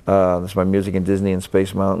 There's my music in Disney and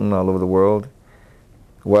Space Mountain all over the world.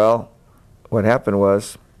 Well, what happened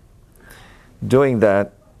was, doing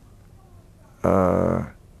that,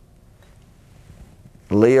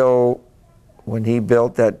 Leo, when he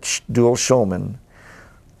built that dual Showman,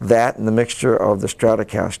 that and the mixture of the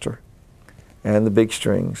Stratocaster and the big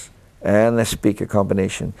strings and the speaker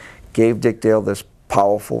combination gave Dick Dale this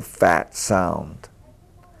powerful, fat sound.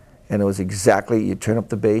 And it was exactly, you turn up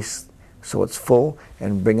the bass so it's full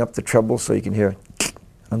and bring up the treble so you can hear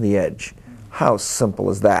on the edge. How simple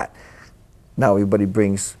is that? Now everybody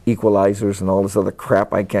brings equalizers and all this other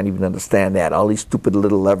crap. I can't even understand that. All these stupid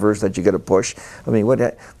little levers that you got to push. I mean,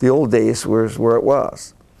 the old days was where it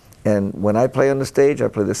was. And when I play on the stage, I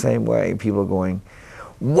play the same way. People are going,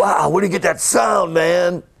 wow, where do you get that sound,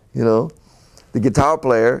 man? You know, the guitar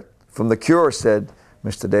player from The Cure said,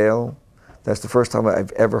 Mr. Dale, that's the first time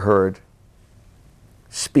I've ever heard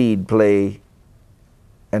Speed play,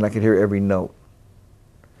 and I could hear every note.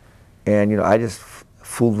 And, you know, I just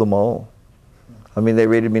fooled them all. I mean, they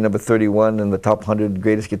rated me number 31 in the top 100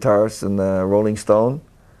 greatest guitarists in the Rolling Stone.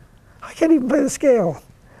 I can't even play the scale.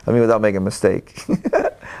 I mean, without making a mistake.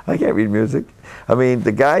 I can't read music. I mean,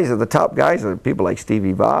 the top guys are people like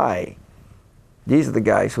Stevie Vai. These are the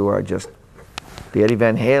guys who are just the Eddie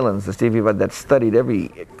Van Halens, the Stevie Vai that studied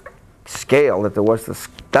every scale that there was to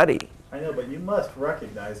study. I know, but you must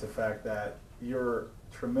recognize the fact that your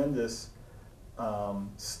tremendous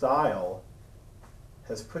style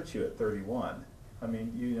has put you at 31. I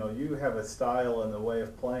mean, you know, you have a style and a way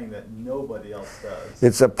of playing that nobody else does.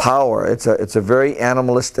 It's a power. It's a very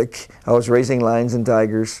animalistic. I was raising lions and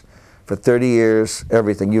tigers for 30 years.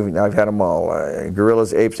 Everything. I've had them all.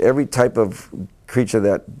 Gorillas, apes, every type of creature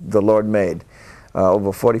that the Lord made.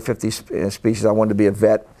 Over 40, 50 species. I wanted to be a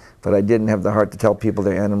vet, but I didn't have the heart to tell people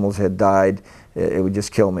their animals had died. It would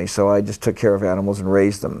just kill me. So I just took care of animals and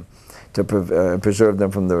raised them to preserve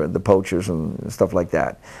them from the poachers and stuff like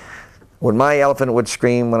that. When my elephant would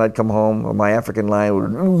scream when I'd come home, or my African lion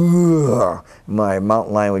would, my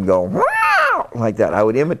mountain lion would go, like that. I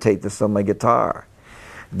would imitate this on my guitar.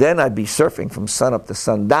 Then I'd be surfing from sun up to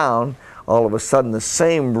sundown. All of a sudden, the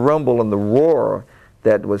same rumble and the roar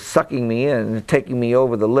that was sucking me in and taking me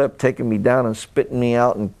over the lip, taking me down and spitting me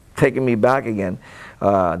out and taking me back again.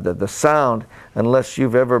 The sound, unless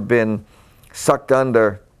you've ever been sucked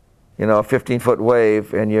under, you know, a 15-foot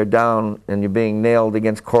wave and you're down and you're being nailed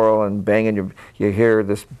against coral and banging, you hear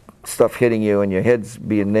this stuff hitting you and your head's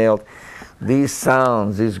being nailed. These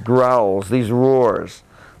sounds, these growls, these roars,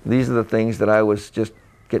 these are the things that I was just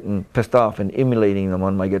getting pissed off and emulating them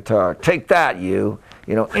on my guitar. Take that, you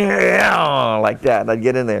know, like that. And I'd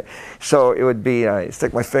get in there. So it would be, I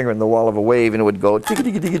stick my finger in the wall of a wave and it would go and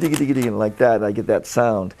like that, and I get that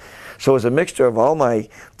sound. So it was a mixture of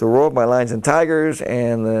the roar of my lions and tigers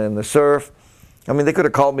and the surf I mean, they could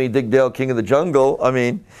have called me Dick Dale, King of the Jungle. I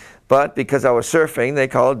mean, but because I was surfing, they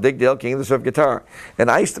called it Dick Dale, King of the Surf Guitar. And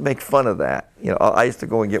I used to make fun of that. You know, I used to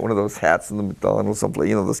go and get one of those hats in the McDonald's, someplace,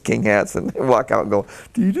 you know, those king hats, and walk out and go,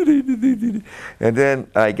 dee-dee-dee-dee-dee-dee. And then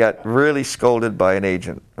I got really scolded by an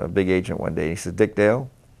agent, a big agent one day. He said, Dick Dale,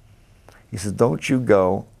 he says, don't you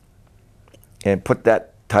go and put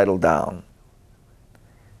that title down.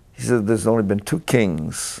 He said, there's only been 2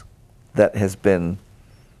 kings that has been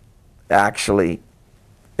actually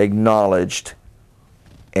acknowledged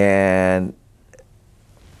and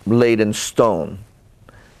laid in stone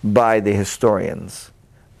by the historians,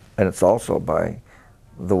 and it's also by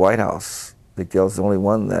the White House. Dick Dale's the only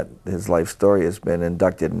one that his life story has been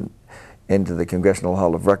inducted into the Congressional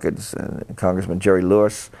Hall of Records. And Congressman Jerry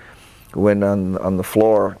Lewis went on the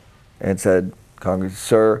floor and said, Congress,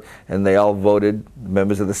 sir, and they all voted,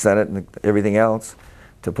 members of the Senate and everything else,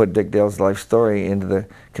 to put Dick Dale's life story into the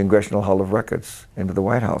Congressional Hall of Records, into the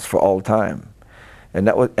White House for all time. And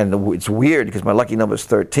it's weird because my lucky number is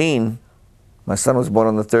 13. My son was born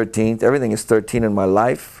on the 13th. Everything is 13 in my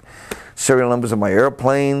life. Serial numbers of my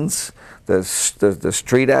airplanes, the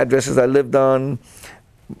street addresses I lived on,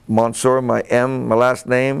 Mansour, my last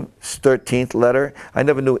name, 13th letter. I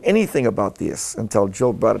never knew anything about this until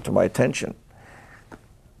Joe brought it to my attention.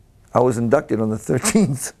 I was inducted on the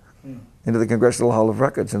 13th into the Congressional Hall of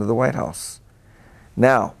Records, into the White House.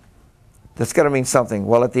 Now, that's got to mean something.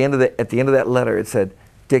 Well, at the end of that letter, it said,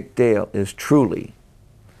 Dick Dale is truly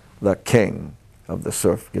the king of the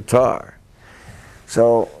surf guitar.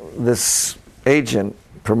 So this agent,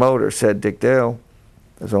 promoter said, Dick Dale,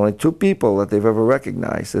 there's only 2 people that they've ever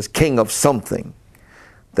recognized as king of something.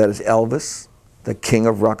 That is Elvis, the king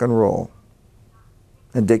of rock and roll,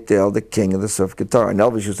 and Dick Dale, the king of the surf guitar. And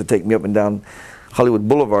Elvis used to take me up and down Hollywood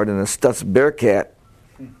Boulevard in a Stutz Bearcat,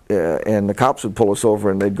 and the cops would pull us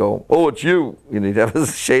over and they'd go, oh, it's you. And he'd have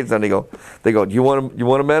his shades on. They go, do you want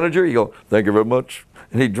a manager? You go, thank you very much.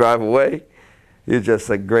 And he'd drive away. He's just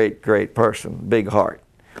a great, great person, big heart.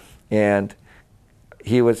 And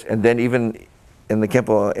he was, and then even in the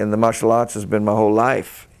Kempo, in the martial arts has been my whole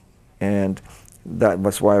life. And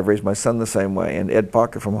that's why I've raised my son the same way. And Ed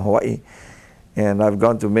Parker from Hawaii. And I've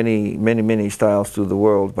gone through many, many, many styles through the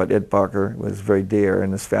world, but Ed Parker was very dear,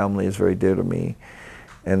 and his family is very dear to me.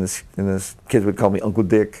 And his kids would call me Uncle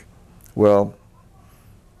Dick. Well,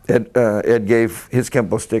 Ed gave his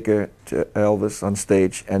Kempo sticker to Elvis on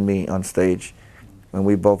stage and me on stage. And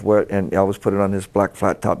we both wore it, and Elvis put it on his black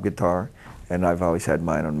flat top guitar, and I've always had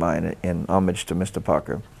mine on mine in homage to Mr.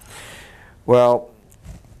 Parker. Well,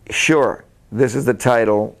 sure, this is the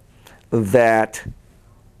title that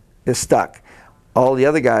is stuck. All the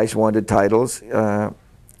other guys wanted titles,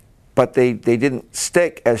 but they didn't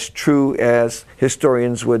stick as true as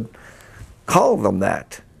historians would call them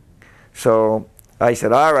that. So I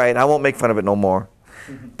said, all right, I won't make fun of it no more.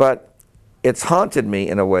 But it's haunted me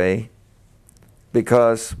in a way,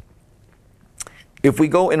 because if we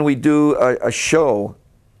go and we do a show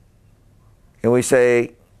and we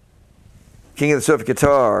say King of the Surf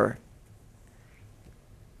Guitar,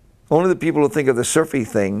 only the people who think of the surfy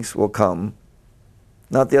things will come,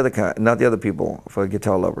 not the other people, for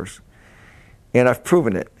guitar lovers. And I've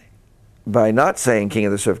proven it by not saying King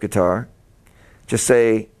of the Surf Guitar, just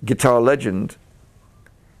say guitar legend.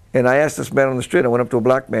 And I asked this man on the street, I went up to a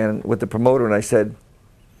black man with the promoter and I said,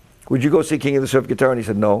 would you go see King of the Surf Guitar? And he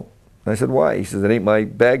said, no. And I said, why? He says, it ain't my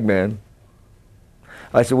bag, man.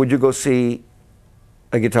 I said, would you go see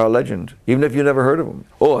a guitar legend, even if you never heard of him?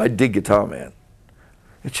 Oh, I dig Guitar Man.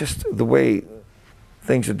 It's just the way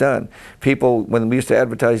things are done. People, when we used to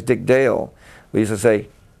advertise Dick Dale, we used to say,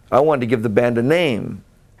 I wanted to give the band a name.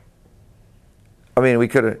 I mean, we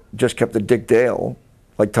could have just kept the Dick Dale,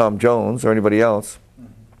 like Tom Jones or anybody else,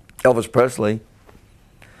 Elvis Presley.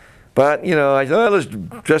 But, you know, I said, oh, let's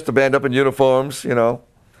dress the band up in uniforms, you know.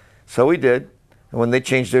 So we did. And when they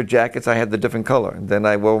changed their jackets, I had the different color. And then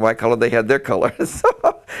I wore my color, they had their color.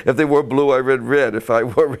 So if they wore blue, I read red. If I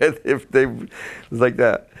wore red, it was like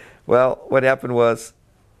that. Well, what happened was,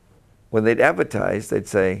 when they'd advertise, they'd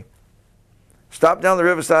say, stop down the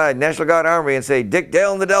Riverside, National Guard Armory, and say, Dick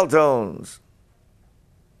Dale and the Deltones.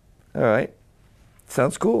 All right.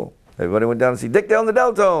 Sounds cool. Everybody went down and see Dick Dale and the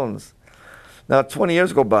Deltones. Now, 20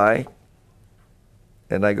 years go by,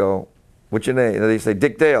 and I go, what's your name? And they say,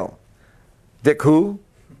 Dick Dale. Dick who?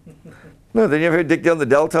 No, did you ever hear Dick Dale and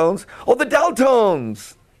the Deltones? Oh, the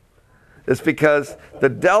Deltones! It's because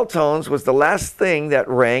the Deltones was the last thing that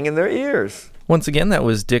rang in their ears. Once again, that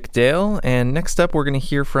was Dick Dale, and next up we're going to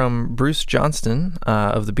hear from Bruce Johnston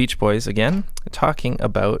of the Beach Boys again, talking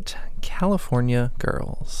about California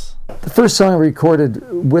Girls. The first song I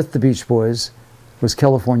recorded with the Beach Boys was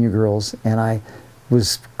California Girls, and I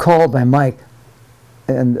was called by Mike,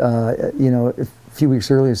 and a few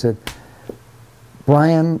weeks earlier said,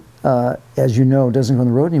 Brian, as you know, doesn't go on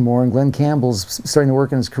the road anymore, and Glenn Campbell's starting to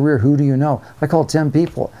work in his career. Who do you know? I called 10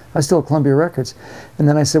 people. I was still at Columbia Records. And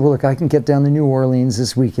then I said, well, look, I can get down to New Orleans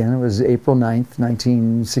this weekend. It was April 9th,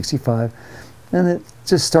 1965. And it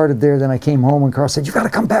just started there. Then I came home, and Carl said, you got to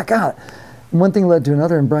come back out. And one thing led to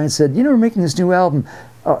another, and Brian said, we're making this new album.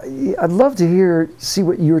 I'd love to see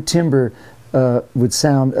what your timbre would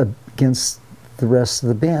sound against the rest of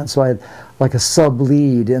the band. So I had like a sub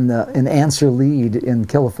lead and an answer lead in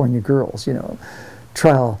California Girls,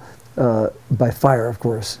 Trial by Fire, of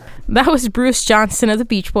course. That was Bruce Johnston of the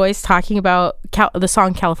Beach Boys talking about the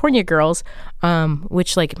song California Girls,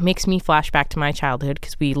 which makes me flash back to my childhood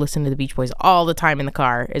because we listened to the Beach Boys all the time in the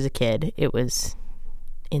car as a kid. It was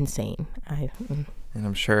insane. And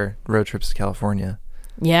I'm sure road trips to California.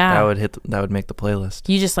 Yeah. That would make the playlist.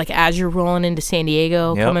 You just as you're rolling into San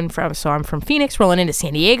Diego, Yep. I'm from Phoenix, rolling into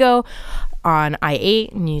San Diego on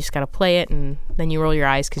I-8, and you just got to play it, and then you roll your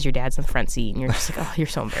eyes because your dad's in the front seat, and you're just like, oh, you're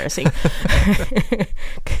so embarrassing.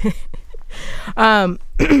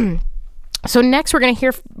 So next we're going to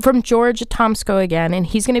hear from George Tomsco again, and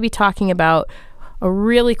he's going to be talking about a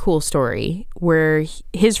really cool story where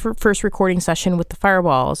his first recording session with the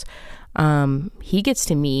Fireballs, he gets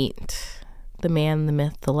to meet the man, the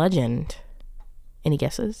myth, the legend. Any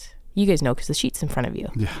guesses? You guys know because the sheet's in front of you.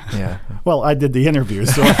 Yeah. Well, I did the interview,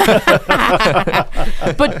 so.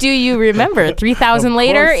 But do you remember? 3,000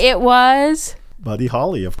 later, it was Buddy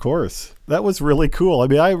Holly, of course. That was really cool. I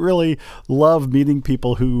mean, I really love meeting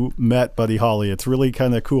people who met Buddy Holly. It's really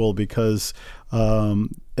kind of cool because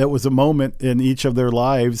it was a moment in each of their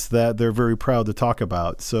lives that they're very proud to talk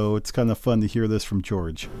about. So it's kind of fun to hear this from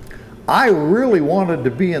George. I really wanted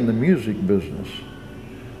to be in the music business,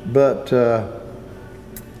 but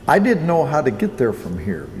I didn't know how to get there from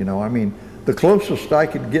here. I mean, the closest I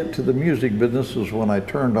could get to the music business is when I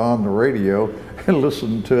turned on the radio and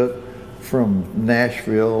listened to it from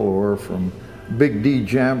Nashville or from Big D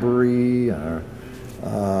Jamboree,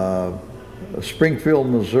 Springfield,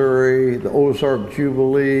 Missouri, the Ozark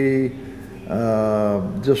Jubilee,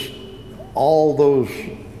 just all those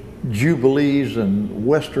jubilees and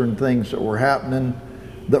Western things that were happening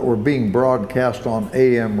that were being broadcast on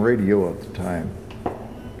AM radio at the time.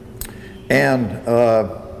 And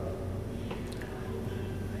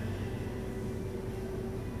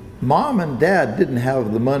Mom and Dad didn't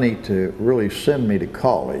have the money to really send me to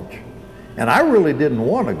college. And I really didn't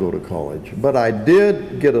want to go to college, but I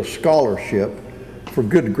did get a scholarship for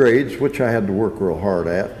good grades, which I had to work real hard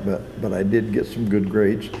at, but I did get some good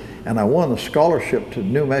grades. And I won a scholarship to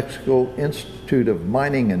New Mexico Institute of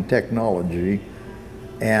Mining and Technology.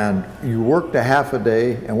 And you worked a half a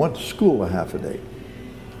day and went to school a half a day.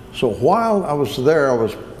 So while I was there, I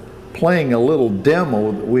was playing a little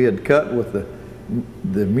demo that we had cut with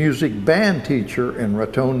the music band teacher in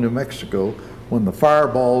Raton, New Mexico, when the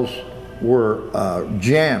Fireballs were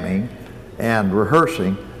jamming and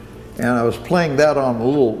rehearsing. And I was playing that on a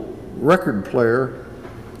little record player,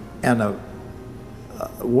 and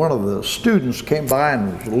one of the students came by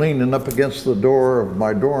and was leaning up against the door of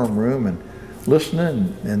my dorm room and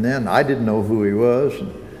listening, and then I didn't know who he was.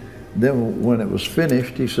 And then when it was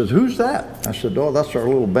finished, he says, "Who's that?" I said, "Oh, that's our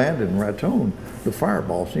little band in Raton, the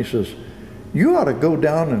Fireballs." And he says, "You ought to go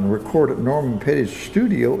down and record at Norman Petty's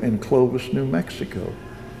studio in Clovis, New Mexico,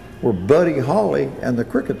 where Buddy Holly and the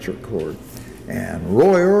Crickets record, and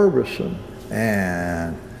Roy Orbison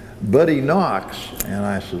and Buddy Knox." And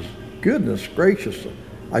I says, "Goodness gracious."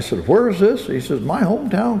 I said, "Where is this?" He says, "My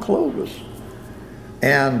hometown, Clovis."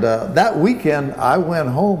 And that weekend, I went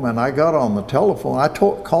home and I got on the telephone. I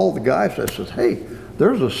called the guys. I said, "Hey,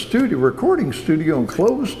 there's a recording studio in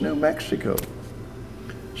Clovis, New Mexico."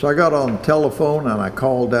 So I got on the telephone and I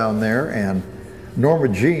called down there, and Norma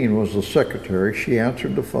Jean was the secretary. She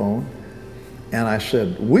answered the phone, and I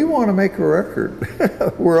said, "We want to make a record.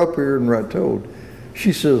 We're up here in Raton."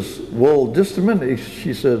 She says, "Well, just a minute."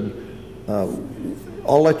 She said,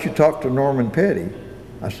 "I'll let you talk to Norman Petty."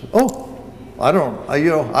 I said, "Oh, I don't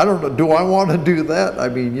know. Do I want to do that? I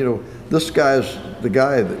mean, this guy's the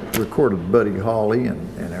guy that recorded Buddy Holly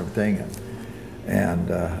and everything."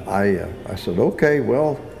 And I said, "Okay,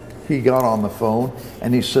 well." He got on the phone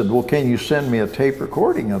and he said, "Well, can you send me a tape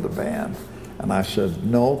recording of the band?" And I said,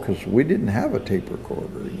 "No, because we didn't have a tape recorder,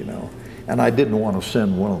 and I didn't want to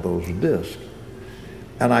send one of those discs."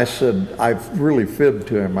 And I said, I really fibbed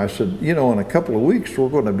to him. I said, "In a couple of weeks, we're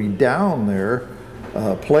going to be down there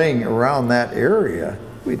playing around that area."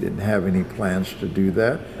 We didn't have any plans to do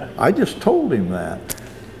that. I just told him that.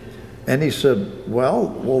 And he said,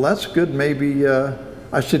 well, that's good. Maybe,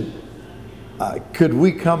 I said, could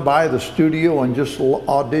we come by the studio and just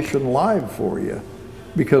audition live for you?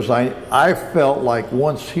 Because I felt like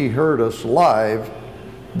once he heard us live,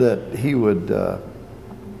 that he would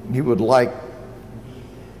like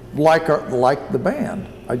the band.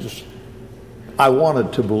 I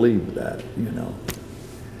wanted to believe that,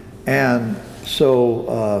 And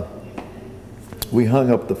so we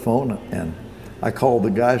hung up the phone, and I called the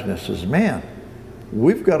guys and I says, man,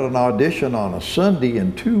 we've got an audition on a Sunday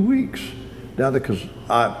in 2 weeks down there, because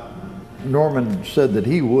Norman said that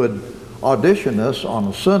he would audition us on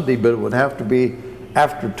a Sunday, but it would have to be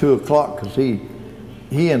after 2 o'clock, because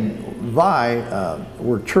he and Vi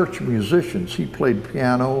were church musicians. He played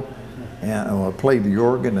piano and played the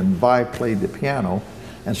organ, and Vi played the piano,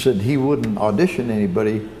 and said he wouldn't audition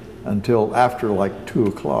anybody until after like 2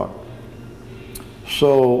 o'clock.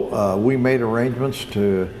 So we made arrangements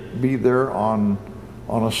to be there on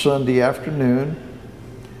a Sunday afternoon,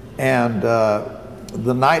 and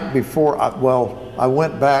the night before, I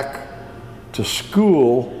went back to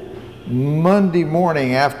school Monday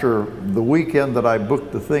morning after the weekend that I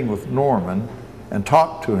booked the thing with Norman and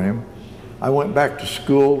talked to him. I went back to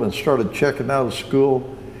school and started checking out of school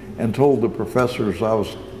and told the professors I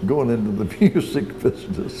was going into the music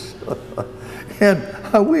business. And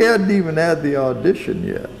we hadn't even had the audition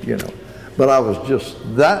yet, But I was just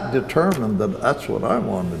that determined that that's what I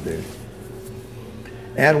wanted to do.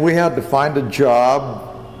 And we had to find a job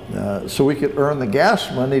so we could earn the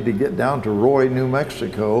gas money to get down to Roy, New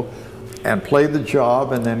Mexico, and play the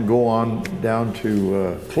job, and then go on down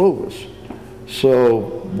to Clovis.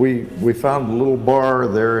 So we found a little bar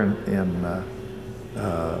there in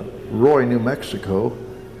Roy, New Mexico,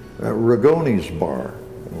 Rigoni's bar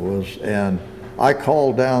was, and I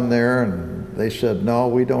called down there, and they said, no,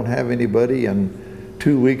 we don't have anybody, and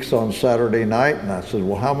 2 weeks on Saturday night. And I said,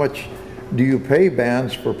 well, how much do you pay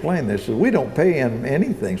bands for playing? They said, we don't pay him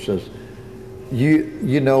anything. Says,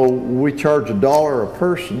 we charge $1 a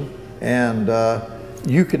person, and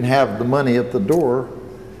you can have the money at the door,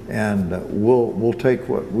 and we'll take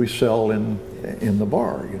what we sell in the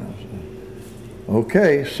bar, So,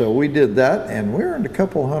 okay, so we did that, and we earned a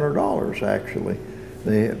couple $100 actually.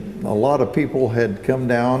 A lot of people had come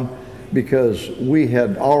down because we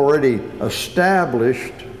had already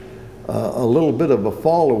established a little bit of a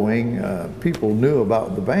following. People knew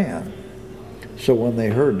about the band. So when they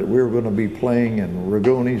heard that we were going to be playing in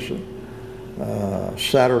Rigoni's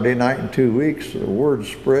Saturday night in 2 weeks, the word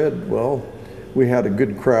spread. Well, we had a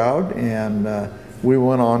good crowd, and we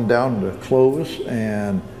went on down to Clovis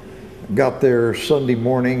and got there Sunday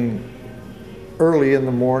morning, early in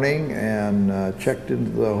the morning, and checked into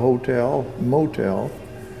the motel,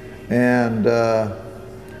 and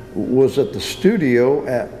was at the studio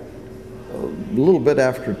at a little bit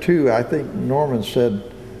after 2. I think Norman said,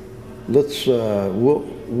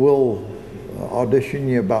 we'll audition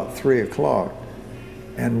you about 3 o'clock.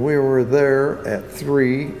 And we were there at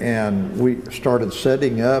 3, and we started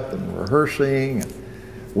setting up and rehearsing and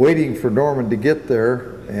waiting for Norman to get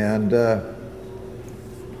there. And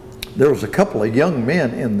there was a couple of young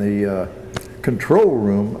men in the control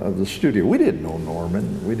room of the studio. We didn't know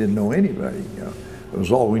Norman. We didn't know anybody. It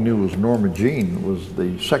was all we knew was Norma Jean was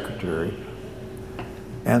the secretary.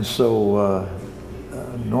 And so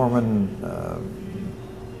Norman,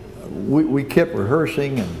 we kept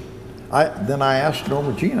rehearsing, and then I asked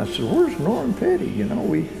Norma Jean, I said, where's Norman Petty?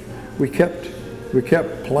 We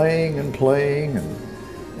kept playing and playing,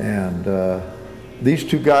 and these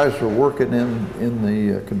two guys were working in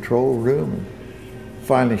the control room. And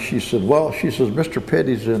finally she said, Mr.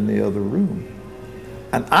 Petty's in the other room.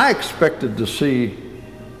 And I expected to see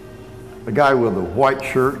a guy with a white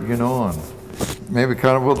shirt, and maybe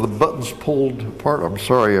kind of with the buttons pulled apart. I'm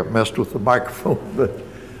sorry I messed with the microphone, but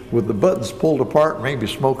with the buttons pulled apart, maybe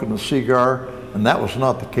smoking a cigar, and that was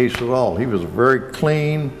not the case at all. He was a very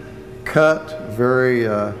clean cut, very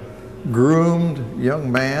groomed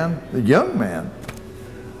young man,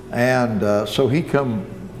 and so he come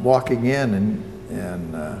walking in,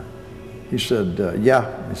 and he said,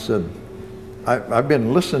 he said, I've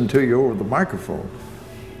been listening to you over the microphone.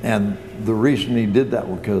 And the reason he did that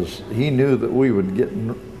was because he knew that we would get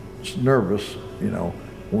nervous,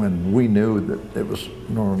 when we knew that it was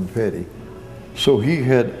Norman Petty. So he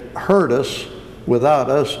had heard us without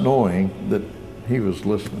us knowing that he was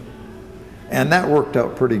listening. And that worked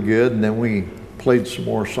out pretty good. And then we played some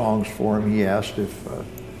more songs for him. He asked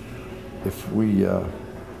if we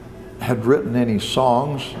had written any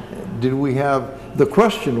songs. The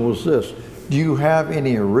question was this: do you have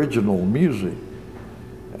any original music?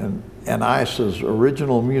 And And I says,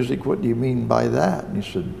 original music, what do you mean by that? And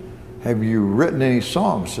he said, have you written any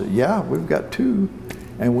songs? I said, yeah, we've got 2.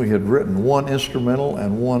 And we had written 1 instrumental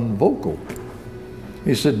and 1 vocal.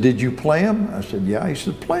 He said, did you play them? I said, yeah. He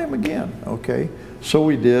said, play them again. Okay. So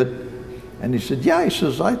we did. And he said, yeah. He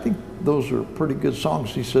says, I think those are pretty good songs.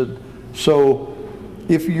 He said, so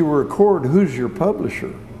if you record, who's your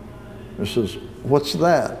publisher? I says, what's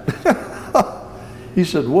that? He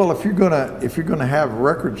said, well, if you're gonna have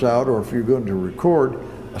records out, or if you're going to record,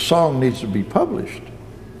 a song needs to be published.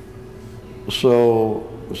 So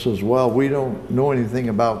he says, well, we don't know anything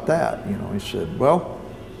about that. You know, he said, well,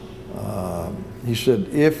 he said,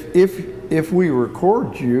 if we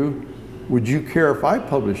record you, would you care if I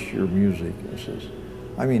published your music? He says,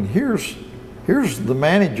 I mean, here's the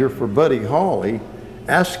manager for Buddy Holly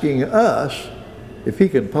asking us if he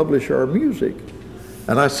can publish our music.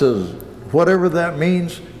 And I says, whatever that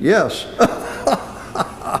means, yes.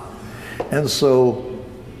 And so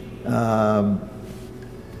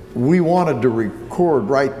we wanted to record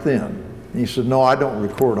right then. He said, no, I don't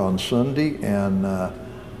record on Sunday. And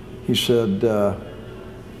he said,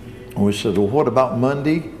 we said, well, what about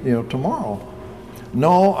Monday, tomorrow?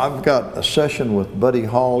 No, I've got a session with Buddy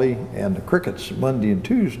Holly and the Crickets Monday and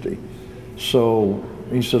Tuesday. So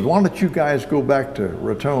he said, why don't you guys go back to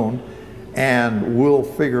Raton, and we'll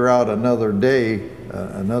figure out another day,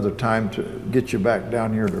 another time to get you back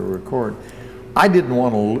down here to record. I didn't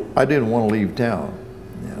want to leave town,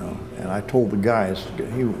 and I told the guys,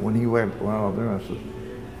 when he went out there, I said,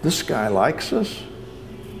 this guy likes us,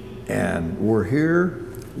 and we're here.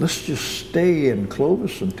 Let's just stay in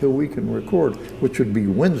Clovis until we can record, which would be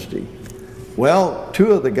Wednesday. Well,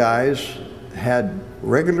 2 of the guys had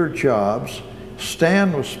regular jobs.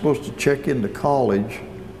 Stan was supposed to check into college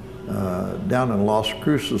down in Las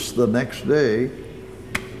Cruces the next day,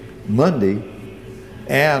 Monday,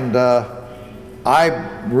 and I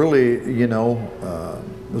really,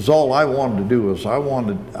 was all I wanted to do. Was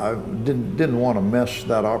I didn't want to mess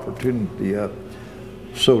that opportunity up.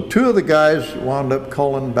 So 2 of the guys wound up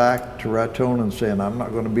calling back to Raton and saying, I'm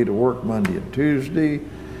not going to be to work Monday and Tuesday.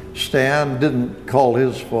 Stan didn't call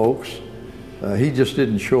his folks. He just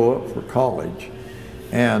didn't show up for college.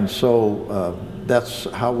 And so that's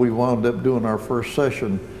how we wound up doing our first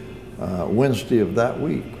session Wednesday of that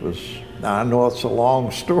week. I know it's a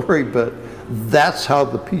long story, but that's how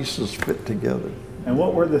the pieces fit together. And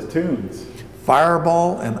what were the tunes?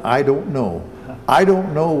 Fireball and I Don't Know. I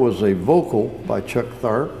Don't Know was a vocal by Chuck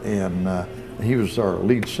Tharp, and he was our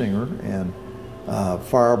lead singer, and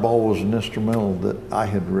Fireball was an instrumental that I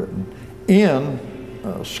had written in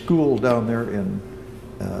school down there in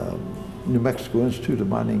New Mexico Institute of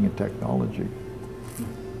Mining and Technology.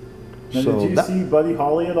 Now, So did you see Buddy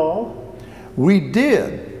Holly at all? We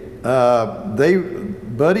did.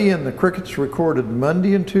 Buddy and the Crickets recorded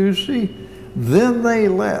Monday and Tuesday, then they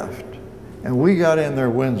left, and we got in there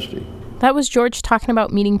Wednesday. That was George talking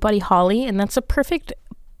about meeting Buddy Holly, and that's a perfect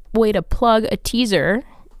way to plug a teaser,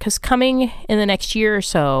 because coming in the next year or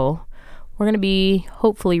so, we're going to be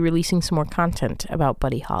hopefully releasing some more content about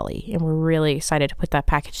Buddy Holly, and we're really excited to put that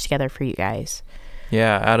package together for you guys.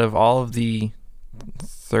 Yeah, out of all of the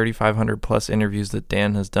 3,500 plus interviews that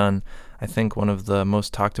Dan has done, I think one of the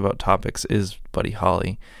most talked about topics is Buddy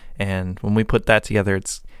Holly. And when we put that together,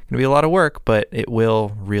 it's going to be a lot of work, but it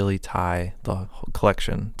will really tie the whole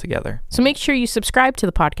collection together. So make sure you subscribe to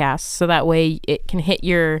the podcast so that way it can hit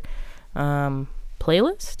your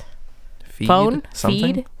playlist, phone,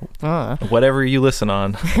 something? feed, whatever you listen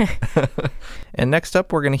on. And next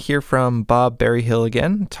up, we're going to hear from Bob Berryhill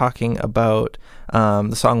again, talking about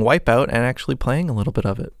the song Wipeout and actually playing a little bit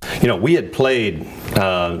of it. We had played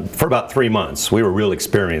for about 3 months. We were a real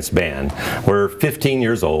experienced band. We're 15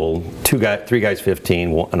 years old, 3 guys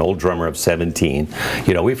 15, an old drummer of 17.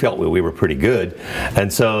 We felt we were pretty good.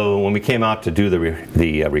 And so when we came out to do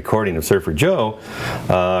the recording of Surfer Joe,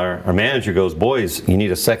 our manager goes, boys, you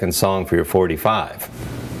need a second song for your 45.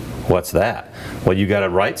 What's that? Well, you got to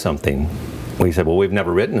write something. We said, well, we've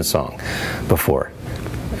never written a song before.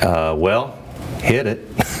 Well, hit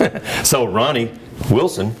it. So Ronnie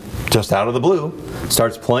Wilson, just out of the blue,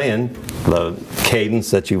 starts playing the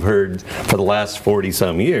cadence that you've heard for the last 40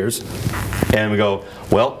 some years. And we go,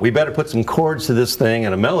 well, we better put some chords to this thing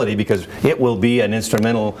and a melody, because it will be an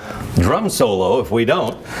instrumental drum solo if we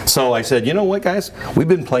don't. So I said, you know what, guys? We've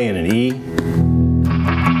been playing in E,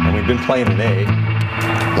 and we've been playing in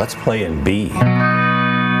A. Let's play in B.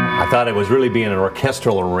 I thought I was really being an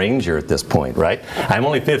orchestral arranger at this point, right? I'm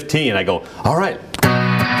only 15. I go, all right.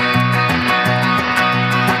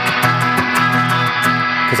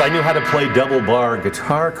 Because because I knew how to play double bar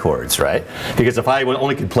guitar chords, right? Because if I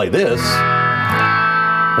only could play this,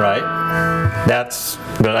 right,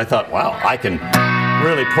 but I thought, wow, I can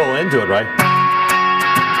really pull into it, right?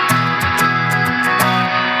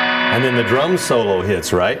 And then the drum solo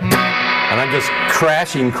hits, right? And I'm just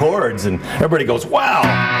crashing chords, and everybody goes, wow,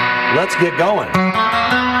 let's get going.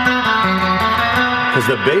 Because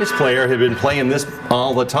the bass player had been playing this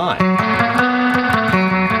all the time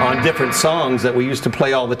on different songs that we used to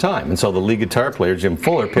play all the time. And so the lead guitar player, Jim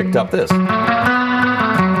Fuller, picked up this.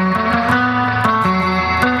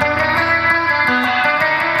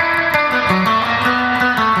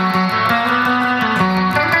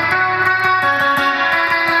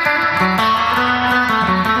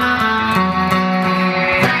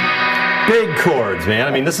 Big chords, man.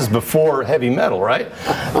 I mean, this is before heavy metal, right?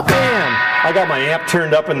 Bam! I got my amp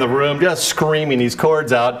turned up in the room, just screaming these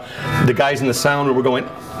chords out. The guys in the sound room were going,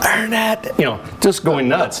 Ernest, just going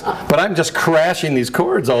nuts. But I'm just crashing these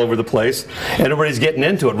chords all over the place, and everybody's getting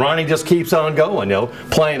into it. Ronnie just keeps on going,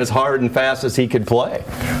 playing as hard and fast as he could play,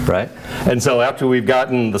 right? And so after we've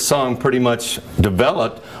gotten the song pretty much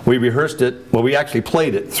developed, we rehearsed it. Well, we actually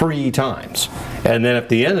played it 3 times. And then at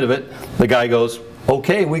the end of it, the guy goes,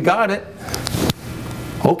 okay, we got it.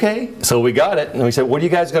 Okay, so we got it. And we said, what are you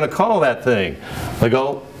guys going to call that thing? I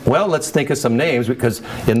go, well, let's think of some names, because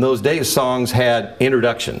in those days songs had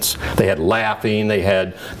introductions. They had laughing, they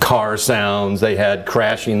had car sounds, they had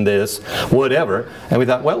crashing this, whatever. And we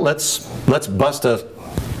thought, well, let's bust a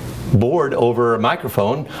board over a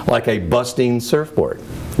microphone like a busting surfboard,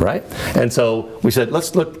 right? And so we said,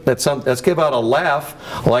 let's give out a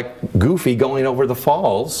laugh like Goofy going over the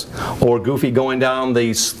falls, or Goofy going down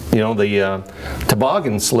the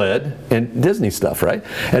toboggan sled and Disney stuff, right?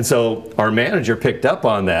 And so our manager picked up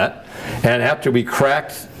on that, and after we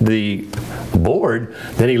cracked the board,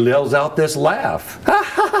 then he yells out this laugh. Wipe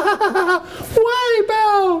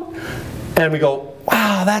out! And we go,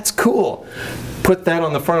 wow, that's cool. Put that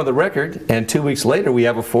on the front of the record, and 2 weeks later we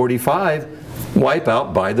have a 45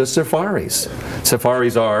 Wipeout by the Safaris.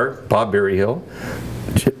 Safaris are Bob Berryhill,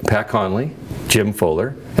 Pat Conley, Jim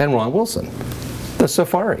Fuller, and Ron Wilson. The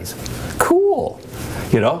Safaris. Cool.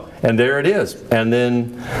 And there it is. And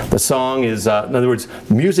then the song is, in other words,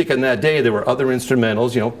 music in that day, there were other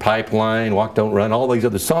instrumentals, Pipeline, Walk Don't Run, all these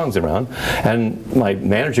other songs around. And my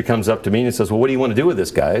manager comes up to me and says, well, what do you want to do with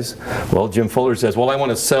this, guys? Well, Jim Fuller says, well, I want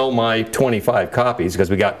to sell my 25 copies, because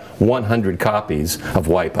we got 100 copies of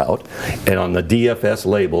Wipeout. And on the DFS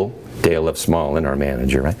label, Dale F. Smallin, our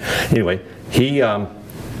manager, right? Anyway, he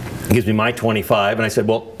gives me my 25, and I said,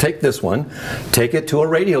 well, take this one, take it to a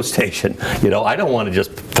radio station. I don't want to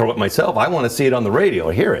just throw it myself. I want to see it on the radio,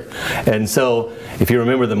 hear it. And so, if you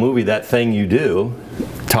remember the movie That Thing You Do,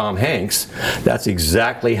 Tom Hanks, that's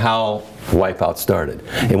exactly how Wipeout started.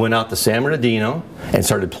 It went out to San Bernardino and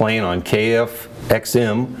started playing on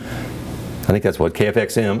KFXM. I think that's what,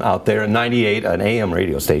 KFXM out there in 98, an AM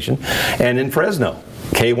radio station, and in Fresno.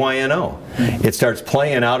 KYNO. It starts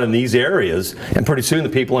playing out in these areas, and pretty soon the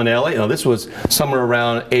people in LA, this was somewhere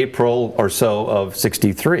around April or so of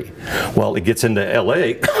 '63. Well, it gets into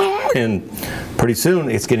LA, and pretty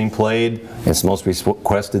soon it's getting played. It's the most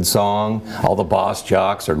requested song. All the boss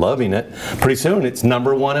jocks are loving it. Pretty soon it's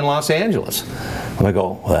 #1 in Los Angeles. And I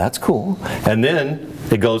go, well, that's cool. And then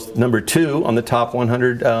it goes #2 on the top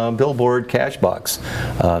 100 Billboard cash box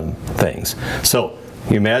things. So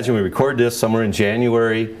you imagine we record this somewhere in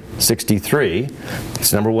January '63.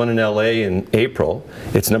 It's #1 in LA in April.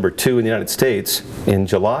 It's #2 in the United States in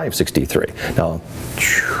July of '63. Now,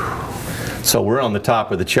 so we're on the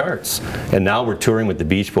top of the charts. And now we're touring with the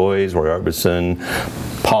Beach Boys, Roy Orbison,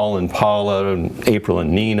 Paul and Paula, and April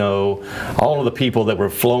and Nino, all of the people that were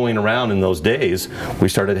flowing around in those days. We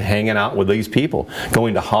started hanging out with these people,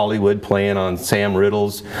 going to Hollywood, playing on Sam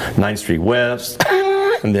Riddle's 9th Street West,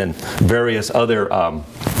 and then various other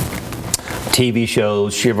TV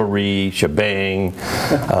shows, Chivalry, Shebang,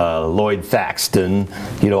 Lloyd Thaxton,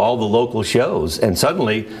 all the local shows. And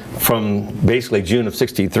suddenly, from basically June of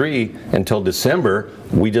 '63 until December,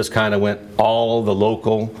 we just kind of went all the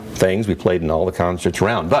local things. We played in all the concerts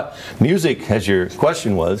around. But music, as your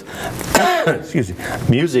question was, excuse me,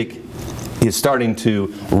 music is starting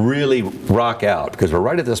to really rock out, because we're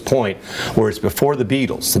right at this point where it's before the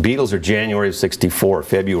Beatles. The Beatles are January of '64,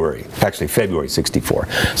 February '64.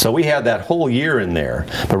 So we had that whole year in there.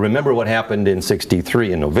 But remember what happened in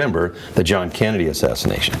 '63 in November, the John Kennedy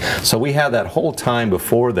assassination. So we had that whole time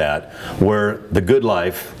before that where the good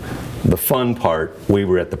life the fun part, we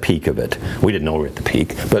were at the peak of it. We didn't know we were at the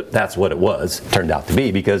peak, but that's what it was, turned out to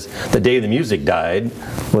be, because the day the music died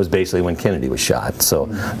was basically when Kennedy was shot. So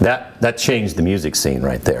that changed the music scene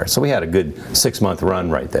right there. So we had a good 6-month run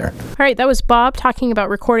right there. All right, that was Bob talking about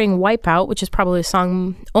recording Wipeout, which is probably a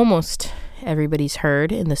song almost everybody's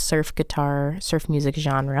heard in the surf music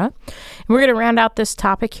genre. And we're going to round out this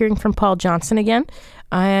topic hearing from Paul Johnston again.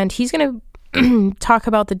 And he's going to talk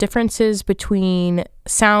about the differences between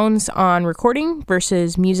sounds on recording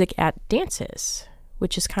versus music at dances,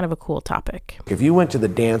 which is kind of a cool topic. If you went to the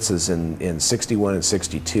dances in 61 and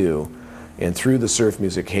 62 and through the surf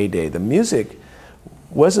music heyday, the music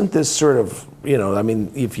wasn't this sort of, I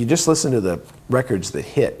mean, if you just listen to the records that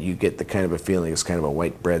hit, you get the kind of a feeling it's kind of a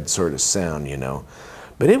white bread sort of sound,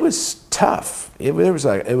 But it was tough. It was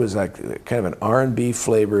like kind of an R&B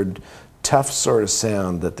flavored, tough sort of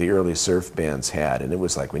sound that the early surf bands had, and it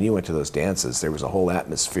was like when you went to those dances, there was a whole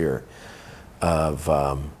atmosphere of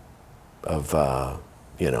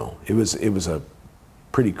it was a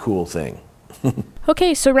pretty cool thing.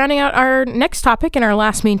 Okay, so rounding out our next topic and our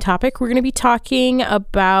last main topic, we're going to be talking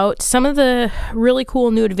about some of the really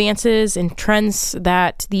cool new advances and trends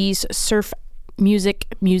that these surf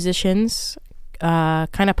musicians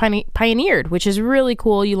kind of pioneered, which is really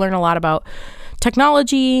cool. You learn a lot about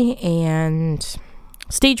technology and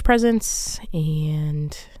stage presence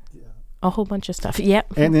and a whole bunch of stuff.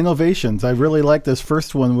 Yep. And innovations. I really like this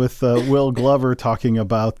first one with Will Glover talking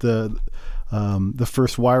about the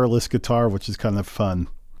first wireless guitar, which is kind of fun.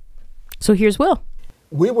 So here's Will.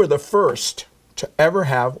 We were the first to ever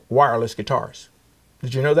have wireless guitars.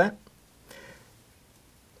 Did you know that?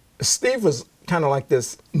 Steve was kind of like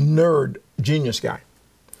this nerd genius guy.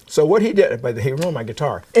 So what he did, but he ruined my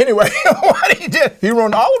guitar. Anyway, what he did, he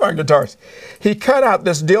ruined all of our guitars. He cut out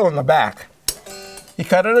this deal in the back. He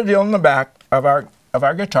cut out a deal in the back of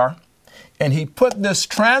our guitar, and he put this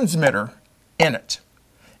transmitter in it.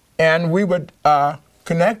 And we would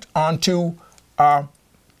connect onto a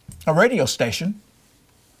radio station,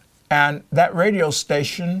 and that radio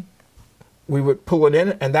station, we would pull it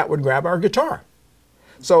in, and that would grab our guitar.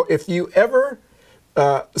 So if you ever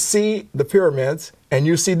see the pyramids and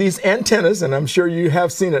you see these antennas, and I'm sure you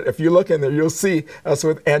have seen it, if you look in there, you'll see us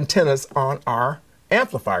with antennas on our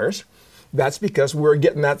amplifiers. That's because we're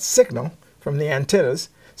getting that signal from the antennas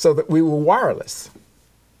so that we were wireless.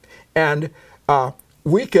 And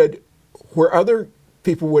we could, where other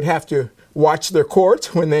people would have to watch their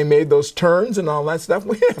chords when they made those turns and all that stuff,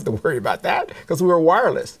 we didn't have to worry about that because we were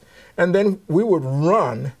wireless. And then we would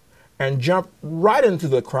run and jump right into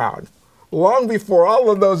the crowd, long before all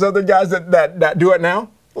of those other guys that do it now,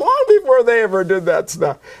 long before they ever did that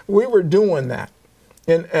stuff. We were doing that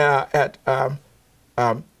at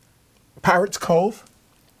Pirates Cove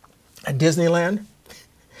at Disneyland.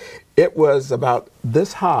 It was about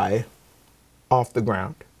this high off the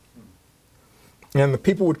ground. And the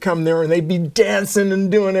people would come there and they'd be dancing and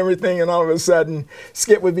doing everything, and all of a sudden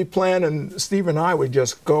Skip would be playing and Steve and I would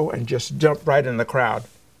just go and just jump right in the crowd.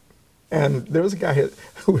 And there was a guy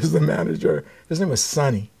who was the manager. His name was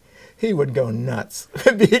Sonny. He would go nuts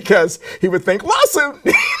because he would think, lawsuit!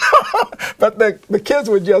 But the kids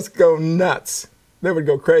would just go nuts. They would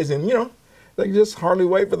go crazy, and they could just hardly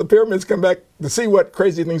wait for the pyramids to come back to see what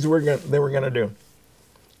crazy things they were going to do.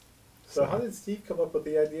 So how did Steve come up with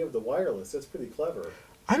the idea of the wireless? That's pretty clever.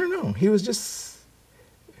 I don't know. He was just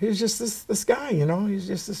this guy, He's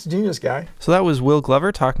just this genius guy. So that was Will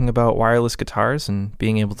Glover talking about wireless guitars and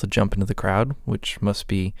being able to jump into the crowd, which must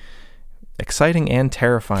be exciting and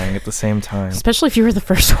terrifying at the same time. Especially if you were the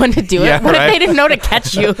first one to do it. Yeah, what right? if they didn't know to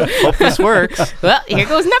catch you? Hope this works. Well, here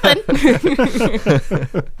goes nothing.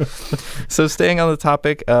 So staying on the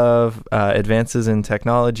topic of advances in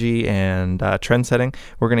technology and trend setting,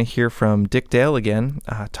 we're going to hear from Dick Dale again,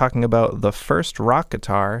 talking about the first rock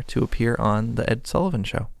guitar to appear on the Ed Sullivan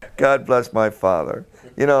Show. God bless my father.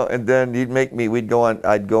 And then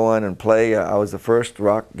I'd go on and play. I was the first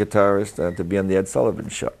rock guitarist to be on the Ed Sullivan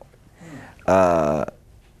Show.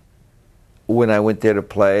 When I went there to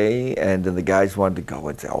play, and then the guys wanted to go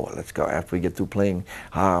and say, oh, let's go. After we get through playing,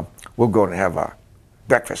 we'll go and have a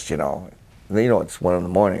breakfast, And it's 1 in the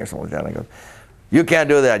morning or something like that. And I go, you can't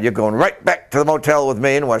do that. You're going right back to the motel with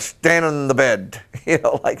me, and we're standing in the bed,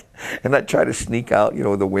 and I try to sneak out,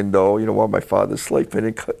 the window, while my father's sleeping,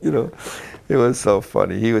 and, it was so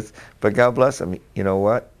funny. But God bless him. You know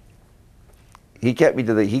what? He got me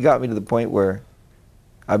to the point where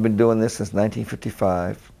I've been doing this since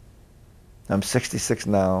 1955. I'm 66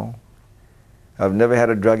 now. I've never had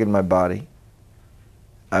a drug in my body.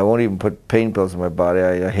 I won't even put pain pills in my body.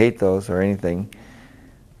 I hate those or anything.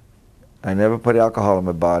 I never put alcohol in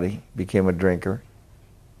my body, became a drinker.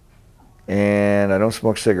 And I don't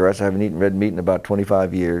smoke cigarettes. I haven't eaten red meat in about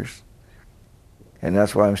 25 years. And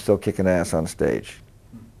that's why I'm still kicking ass on stage.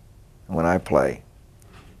 When I play,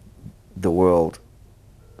 the world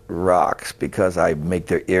rocks because I make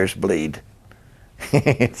their ears bleed.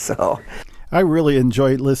 So I really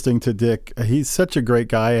enjoyed listening to Dick. He's such a great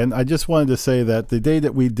guy, and I just wanted to say that the day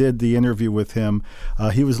that we did the interview with him,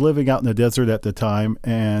 he was living out in the desert at the time,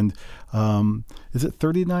 and is it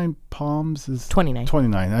 39 Palms? 29.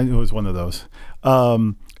 29. I knew it was one of those.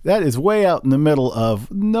 That is way out in the middle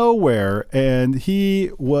of nowhere, and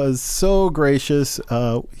he was so gracious.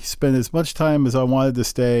 He spent as much time as I wanted to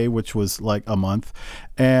stay, which was like a month,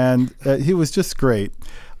 and he was just great.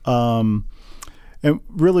 And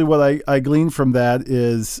really what I gleaned from that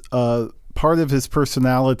is part of his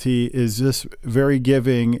personality is just very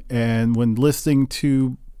giving, and when listening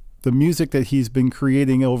to the music that he's been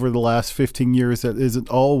creating over the last 15 years that isn't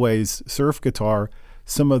always surf guitar,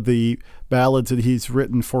 some of the ballads that he's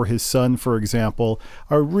written for his son, for example,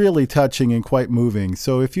 are really touching and quite moving.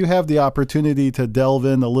 So if you have the opportunity to delve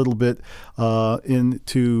in a little bit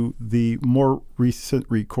into the more recent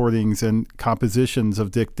recordings and compositions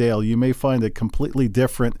of Dick Dale, you may find a completely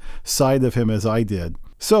different side of him, as I did.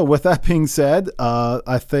 So with that being said,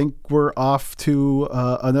 I think we're off to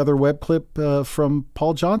another web clip from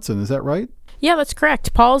Paul Johnston. Is that right? Yeah, that's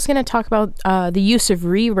correct. Paul's going to talk about the use of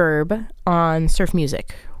reverb on surf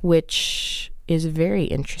music, which is very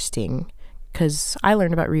interesting because I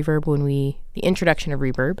learned about reverb the introduction of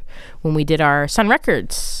reverb, when we did our Sun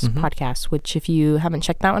Records podcast, which if you haven't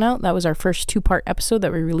checked that one out, that was our first 2-part episode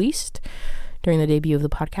that we released during the debut of the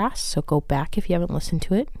podcast. So go back if you haven't listened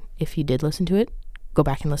to it. If you did listen to it, go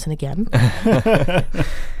back and listen again.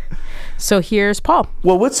 So here's Paul.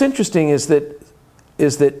 Well, what's interesting is that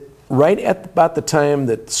right at about the time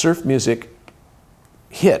that surf music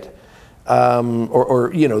hit, or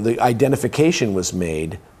the identification was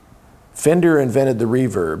made, Fender invented the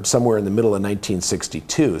reverb somewhere in the middle of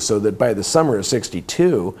 1962, so that by the summer of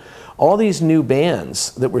 62, all these new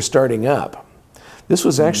bands that were starting up, this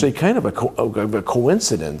was actually kind of a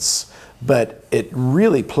coincidence, but it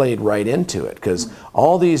really played right into it, because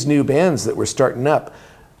all these new bands that were starting up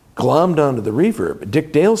glommed onto the reverb.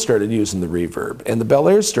 Dick Dale started using the reverb, and the Bel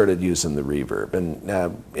Airs started using the reverb,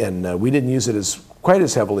 and we didn't use it quite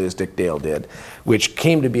as heavily as Dick Dale did, which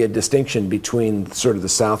came to be a distinction between sort of the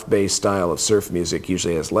South Bay style of surf music,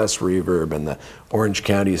 usually has less reverb, and the Orange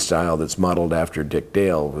County style that's modeled after Dick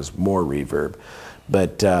Dale was more reverb.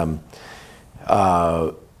 But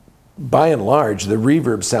by and large, the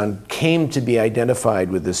reverb sound came to be identified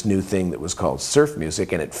with this new thing that was called surf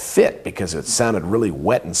music, and it fit because it sounded really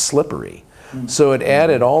wet and slippery. So it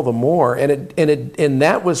added all the more, and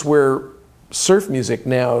that was where surf music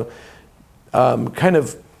now kind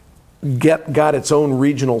of got its own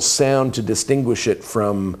regional sound to distinguish it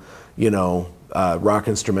from, rock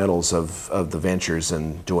instrumentals of the Ventures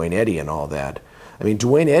and Duane Eddy and all that. I mean,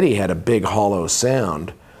 Duane Eddy had a big hollow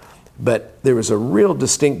sound, but there was a real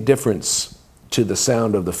distinct difference to the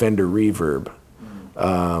sound of the Fender reverb,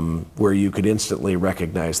 where you could instantly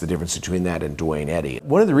recognize the difference between that and Duane Eddy.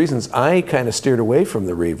 One of the reasons I kind of steered away from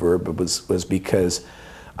the reverb was because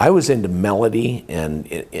I was into melody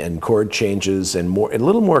and chord changes and a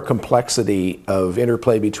little more complexity of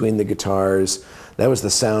interplay between the guitars. That was the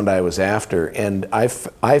sound I was after, and I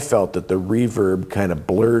felt that the reverb kind of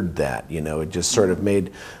blurred that. It just sort of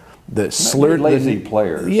made the slurred lazy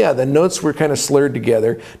players. Yeah, the notes were kind of slurred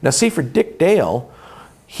together. Now, see, for Dick Dale,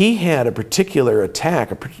 he had a particular attack,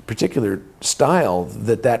 a particular style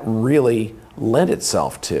that really lent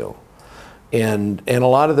itself to, and a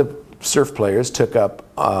lot of the surf players picked up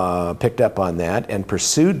on that and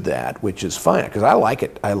pursued that, which is fine because I like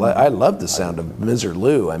it. I love the sound of Miser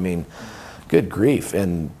Lou. I mean, good grief.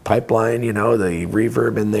 And Pipeline, the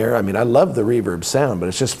reverb in there. I mean, I love the reverb sound, but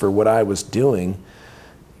it's just for what I was doing.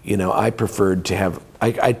 I preferred to have.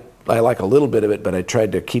 I like a little bit of it, but I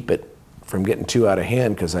tried to keep it from getting too out of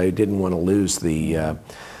hand because I didn't want to lose the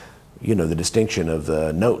the distinction of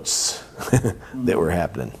the notes that were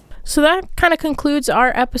happening. So that kind of concludes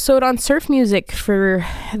our episode on surf music for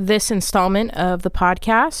this installment of the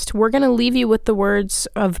podcast. We're going to leave you with the words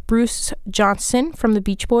of Bruce Johnston from the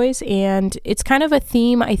Beach Boys, and it's kind of a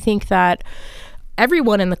theme I think that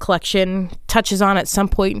everyone in the collection touches on at some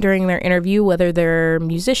point during their interview, whether they're a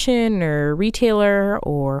musician or retailer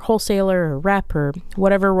or wholesaler or rep or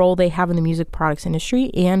whatever role they have in the music products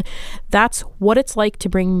industry, and that's what it's like to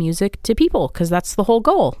bring music to people, because that's the whole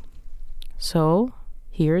goal. So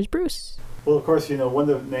here's Bruce. Well, of course, one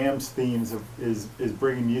of NAMM's themes is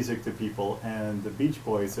bringing music to people, and the Beach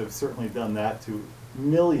Boys have certainly done that to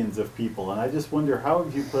millions of people. And I just wonder, how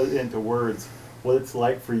have you put into words what it's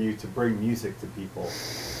like for you to bring music to people?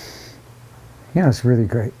 Yeah, it's really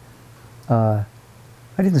great. I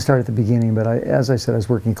didn't start at the beginning, but as I said, I was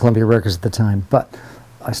working at Columbia Records at the time. But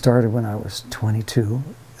I started when I was 22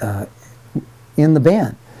 in the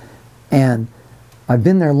band. And I've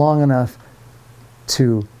been there long enough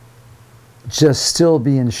to just still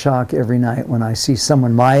be in shock every night when I see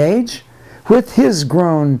someone my age with his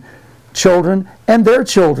grown children and their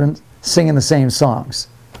children singing the same songs.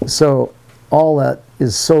 So all that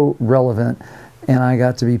is so relevant, and I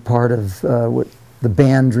got to be part of what the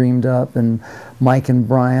band dreamed up, and Mike and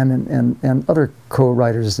Brian and other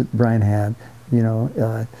co-writers that Brian had,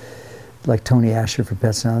 like Tony Asher for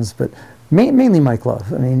Pet Sounds, but mainly Mike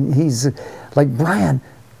Love. I mean, he's like Brian.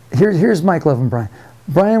 Here's Mike Love and Brian.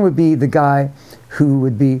 Brian would be the guy who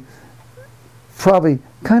would be probably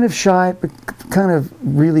kind of shy, but kind of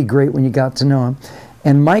really great when you got to know him.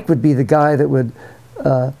 And Mike would be the guy that would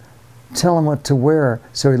tell him what to wear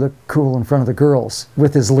so he looked cool in front of the girls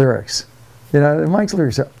with his lyrics. Mike's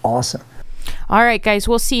lyrics are awesome. All right, guys,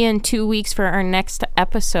 we'll see you in 2 weeks for our next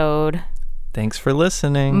episode. Thanks for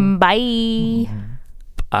listening. Bye.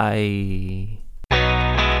 Bye.